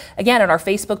answer. Again, on our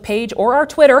Facebook page or our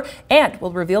Twitter, and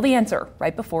we'll reveal the answer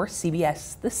right before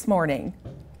CBS This Morning.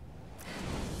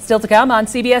 Still to come on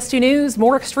CBS 2 News,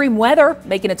 more extreme weather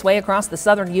making its way across the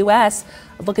southern U.S.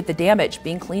 A look at the damage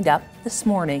being cleaned up this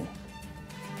morning.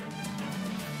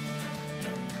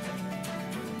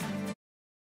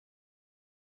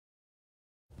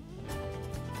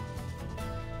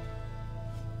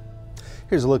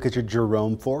 Here's a look at your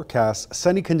Jerome forecast.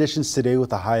 Sunny conditions today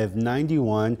with a high of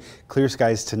 91. Clear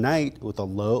skies tonight with a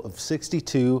low of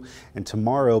 62. And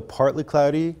tomorrow, partly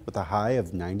cloudy with a high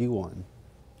of 91.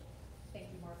 Thank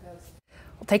you, Marcos.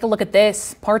 Well, take a look at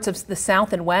this. Parts of the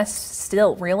south and west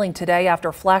still reeling today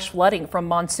after flash flooding from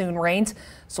monsoon rains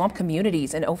swamped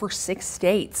communities in over 6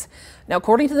 states. Now,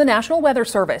 according to the National Weather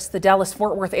Service, the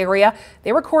Dallas-Fort Worth area,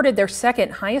 they recorded their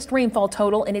second highest rainfall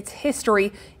total in its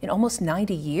history in almost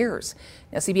 90 years.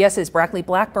 Now, CBS's Brackley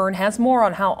Blackburn has more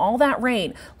on how all that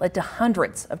rain led to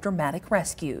hundreds of dramatic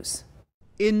rescues.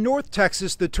 In North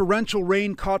Texas, the torrential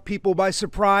rain caught people by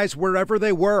surprise wherever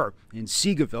they were. In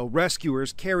Seagoville,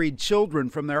 rescuers carried children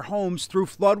from their homes through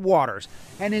floodwaters.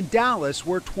 And in Dallas,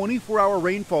 where 24-hour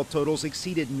rainfall totals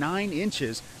exceeded 9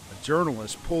 inches, a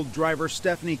journalist pulled driver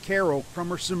Stephanie Carroll from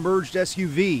her submerged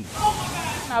SUV.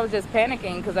 I was just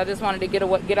panicking because I just wanted to get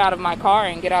out of my car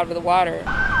and get out of the water.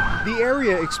 The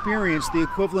area experienced the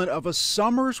equivalent of a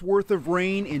summer's worth of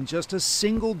rain in just a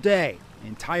single day.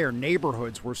 Entire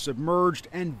neighborhoods were submerged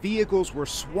and vehicles were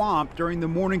swamped during the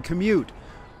morning commute.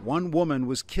 One woman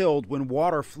was killed when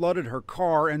water flooded her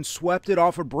car and swept it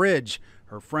off a bridge.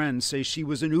 Her friends say she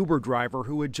was an Uber driver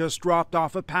who had just dropped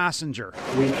off a passenger.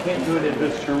 We can't do it at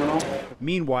this terminal.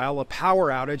 Meanwhile, a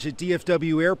power outage at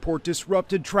DFW Airport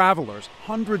disrupted travelers.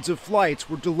 Hundreds of flights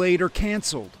were delayed or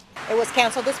canceled. It was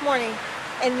canceled this morning,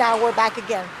 and now we're back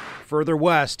again. Further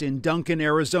west in Duncan,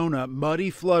 Arizona,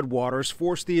 muddy floodwaters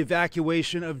forced the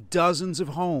evacuation of dozens of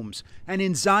homes. And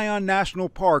in Zion National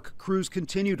Park, crews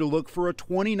continue to look for a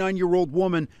 29-year-old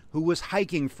woman who was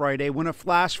hiking Friday when a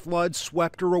flash flood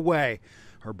swept her away.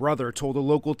 Her brother told a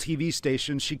local TV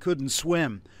station she couldn't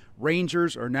swim.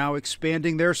 Rangers are now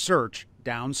expanding their search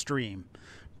downstream.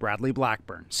 Bradley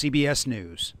Blackburn, CBS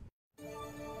News.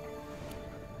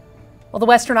 Well, the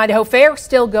Western Idaho Fair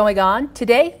still going on.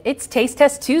 Today, it's Taste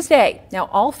Test Tuesday. Now,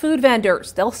 all food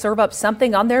vendors, they'll serve up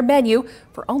something on their menu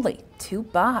for only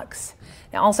 $2.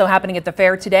 Now, also happening at the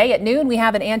fair today at noon, we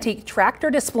have an antique tractor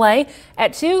display.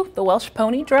 At 2, the Welsh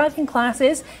pony driving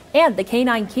classes and the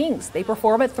Canine Kings. They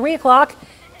perform at 3 o'clock.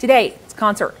 Today's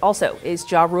concert also is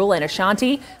Ja Rule and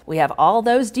Ashanti. We have all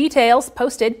those details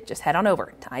posted. Just head on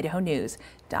over to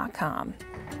idahonews.com.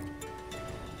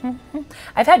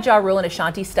 I've had Ja Rule and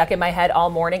Ashanti stuck in my head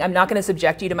all morning. I'm not going to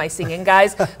subject you to my singing,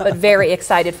 guys, but very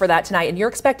excited for that tonight. And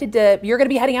you're going to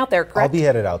be heading out there, correct? I'll be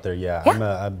headed out there, yeah. I'm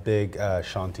a big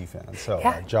Ashanti fan, so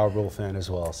Ja Rule fan as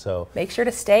well. So make sure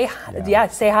to say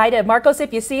hi to Marcos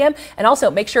if you see him. And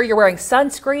also make sure you're wearing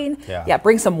sunscreen. Yeah,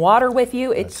 bring some water with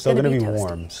you. It's still going to be toasty.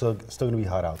 warm. Still going to be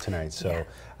hot out tonight. So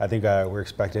I think we're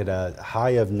expected a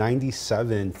high of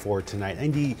 97 for tonight,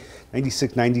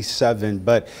 96, 97.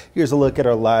 But here's a look at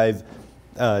our live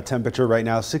temperature right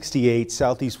now, 68.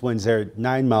 Southeast winds there,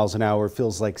 9 miles an hour.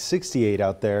 Feels like 68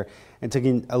 out there. And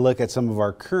taking a look at some of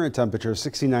our current temperatures,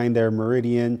 69 there,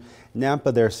 Meridian,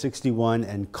 Nampa there, 61,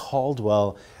 and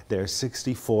Caldwell there,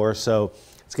 64. So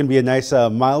it's going to be a nice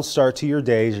mild start to your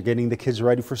day as you're getting the kids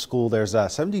ready for school. There's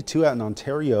 72 out in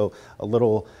Ontario, a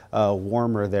little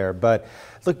warmer there. But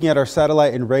looking at our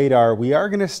satellite and radar, we are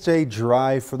going to stay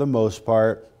dry for the most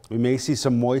part. We may see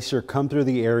some moisture come through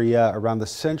the area around the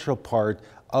central part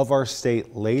of our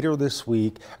state later this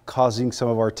week, causing some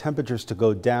of our temperatures to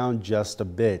go down just a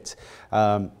bit.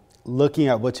 Looking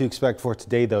at what to expect for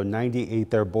today, though, 98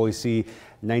 there, Boise,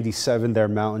 97 there,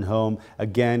 Mountain Home.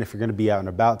 Again, if you're going to be out and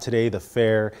about today, the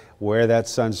fair, wear that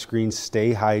sunscreen,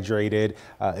 stay hydrated.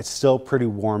 It's still pretty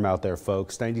warm out there,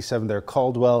 folks. 97 there,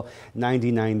 Caldwell,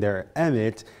 99 there,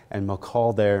 Emmett, and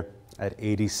McCall there at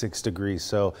 86 degrees.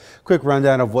 So quick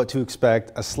rundown of what to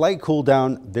expect. A slight cool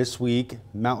down this week.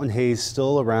 Mountain haze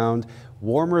still around.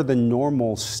 Warmer than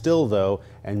normal still, though,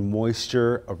 and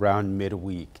moisture around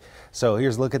midweek. So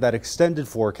here's a look at that extended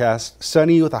forecast.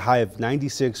 Sunny with a high of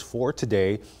 96 for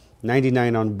today,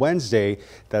 99 on Wednesday.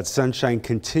 That sunshine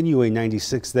continuing,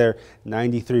 96 there,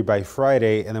 93 by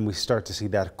Friday. And then we start to see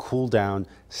that cool down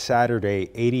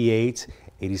Saturday, 88,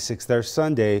 86 there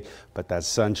Sunday, but that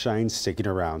sunshine sticking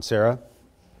around. Sarah?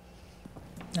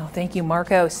 Oh, thank you,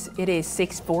 Marcos. It is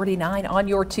 6:49 on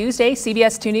your Tuesday.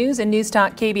 CBS 2 News and News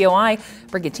Talk KBOI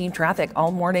bring you team traffic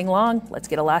all morning long. Let's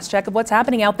get a last check of what's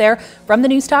happening out there from the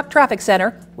News Talk Traffic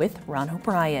Center with Ron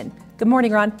O'Brien. Good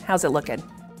morning, Ron. How's it looking?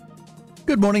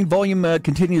 Good morning. Volume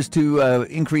continues to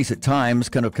increase at times,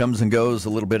 kind of comes and goes a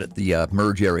little bit at the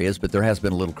merge areas, but there has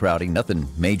been a little crowding. Nothing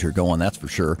major going, that's for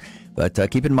sure.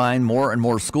 But keep in mind, more and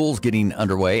more schools getting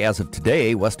underway as of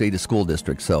today, West Ada School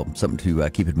District. So something to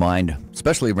keep in mind,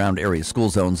 especially around area school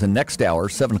zones. And next hour,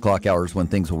 7 o'clock hours, when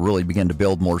things will really begin to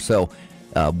build more so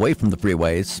away from the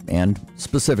freeways and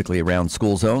specifically around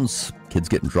school zones. Kids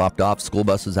getting dropped off, school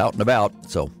buses out and about.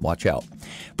 So watch out.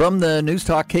 From the News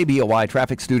Talk KBOI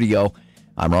Traffic Studio,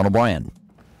 I'm Ron O'Brien.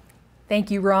 Thank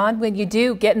you, Ron. When you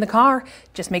do get in the car,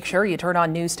 just make sure you turn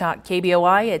on News Talk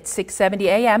KBOI at 670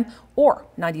 AM or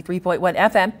 93.1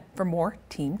 FM for more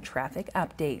team traffic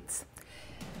updates.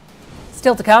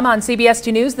 Still to come on CBS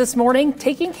 2 News this morning,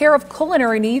 taking care of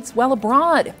culinary needs while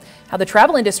abroad. How the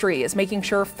travel industry is making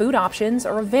sure food options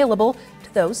are available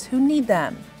to those who need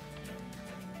them.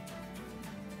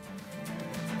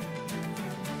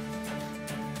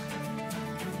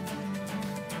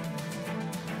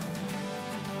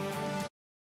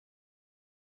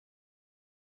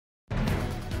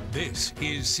 This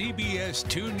is CBS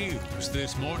 2 News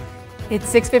this morning. It's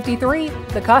 6:53.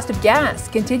 The cost of gas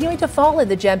continuing to fall in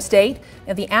the Gem State,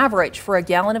 and the average for a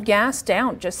gallon of gas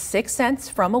down just 6 cents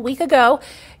from a week ago.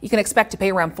 You can expect to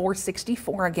pay around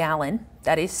 $4.64 a gallon.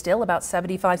 That is still about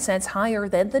 75 cents higher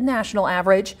than the national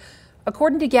average.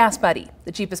 According to Gas Buddy,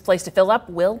 the cheapest place to fill up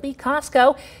will be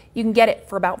Costco. You can get it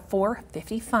for about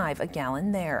 $4.55 a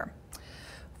gallon there.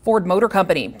 Ford Motor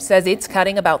Company says it's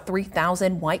cutting about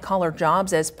 3,000 white-collar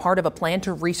jobs as part of a plan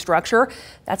to restructure.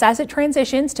 That's as it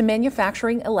transitions to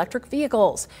manufacturing electric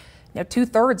vehicles. Now,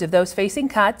 2/3 of those facing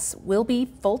cuts will be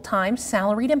full-time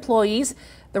salaried employees.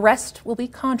 The rest will be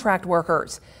contract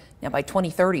workers. Now, by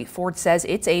 2030, Ford says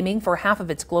it's aiming for half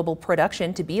of its global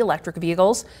production to be electric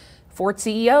vehicles. Ford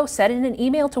CEO said in an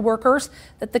email to workers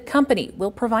that the company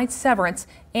will provide severance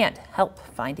and help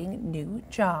finding new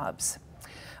jobs.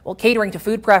 Well, catering to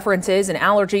food preferences and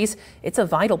allergies, it's a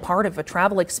vital part of a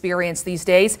travel experience these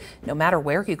days, no matter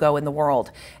where you go in the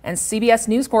world. And CBS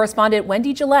News correspondent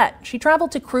Wendy Gillette, she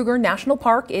traveled to Kruger National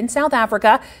Park in South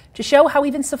Africa to show how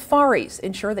even safaris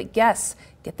ensure that guests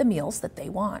get the meals that they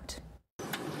want.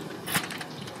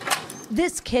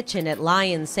 This kitchen at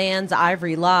Lion Sands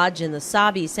Ivory Lodge in the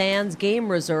Sabi Sands Game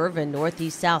Reserve in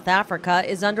northeast South Africa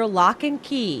is under lock and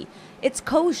key. It's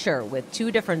kosher with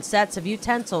 2 different sets of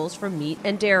utensils for meat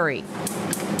and dairy,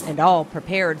 and all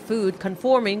prepared food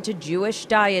conforming to Jewish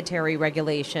dietary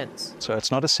regulations. So it's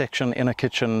not a section in a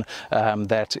kitchen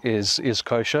that is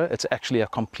kosher. It's actually a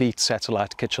complete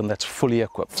satellite kitchen that's fully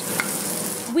equipped.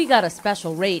 We got a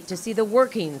special rate to see the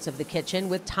workings of the kitchen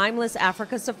with Timeless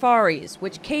Africa Safaris,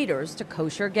 which caters to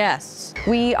kosher guests.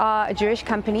 We are a Jewish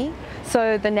company,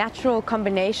 so the natural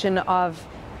combination of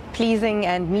pleasing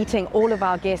and meeting all of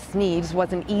our guests' needs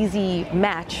was an easy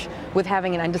match with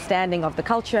having an understanding of the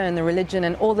culture and the religion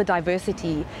and all the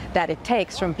diversity that it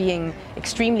takes from being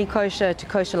extremely kosher to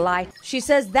kosher light. She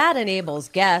says that enables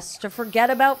guests to forget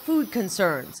about food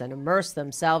concerns and immerse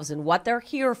themselves in what they're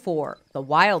here for, the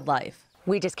wildlife.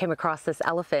 We just came across this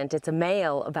elephant. It's a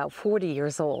male, about 40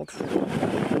 years old.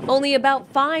 Only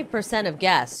about 5% of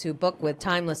guests who book with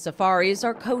Timeless Safaris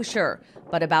are kosher,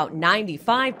 but about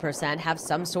 95% have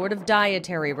some sort of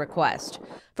dietary request.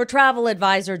 For travel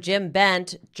advisor Jim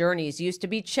Bent, journeys used to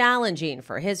be challenging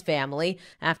for his family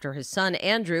after his son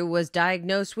Andrew was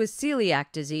diagnosed with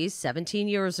celiac disease 17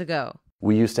 years ago.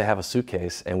 We used to have a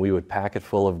suitcase and we would pack it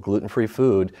full of gluten-free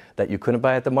food that you couldn't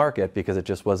buy at the market because it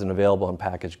just wasn't available in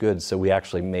packaged goods. So we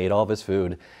actually made all of his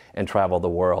food and traveled the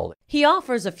world. He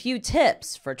offers a few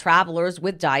tips for travelers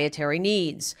with dietary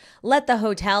needs. Let the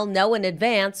hotel know in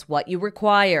advance what you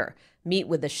require. Meet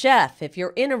with a chef if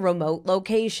you're in a remote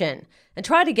location. And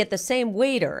try to get the same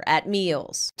waiter at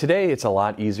meals. Today, it's a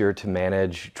lot easier to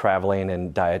manage traveling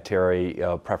and dietary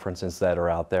preferences that are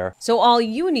out there. So all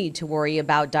you need to worry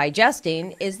about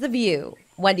digesting is the view.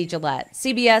 Wendy Gillette,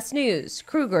 CBS News,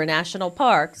 Kruger National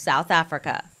Park, South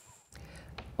Africa.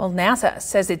 Well, NASA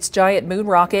says its giant moon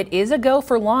rocket is a go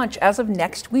for launch as of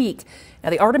next week. Now,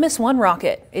 the Artemis 1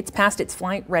 rocket, it's passed its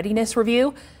flight readiness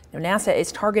review. Now, NASA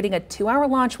is targeting a 2-hour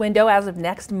launch window as of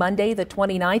next Monday, the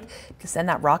 29th, to send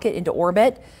that rocket into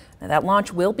orbit. Now, that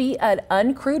launch will be an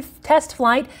uncrewed test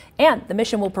flight, and the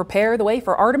mission will prepare the way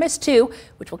for Artemis 2,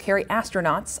 which will carry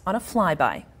astronauts on a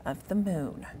flyby of the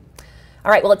moon.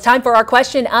 All right, well, it's time for our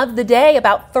question of the day.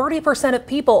 About 30% of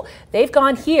people, they've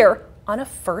gone here on a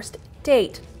first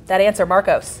date. That answer,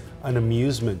 Marcos. An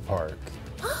amusement park.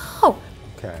 Oh.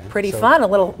 Okay, pretty fun, a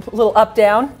little up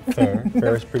down.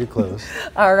 Fair is pretty close.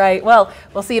 All right, well,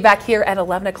 we'll see you back here at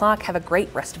 11 o'clock. Have a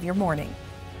great rest of your morning.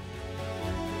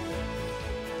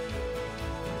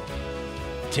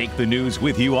 Take the news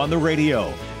with you on the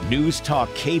radio. News Talk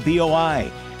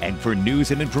KBOI. And for news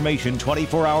and information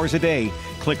 24 hours a day,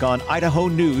 click on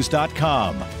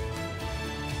idahonews.com.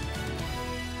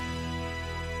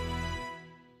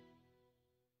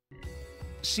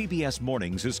 CBS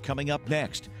Mornings is coming up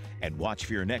next. And watch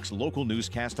for your next local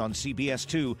newscast on CBS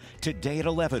 2 today at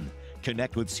 11.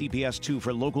 Connect with CBS 2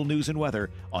 for local news and weather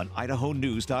on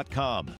idahonews.com.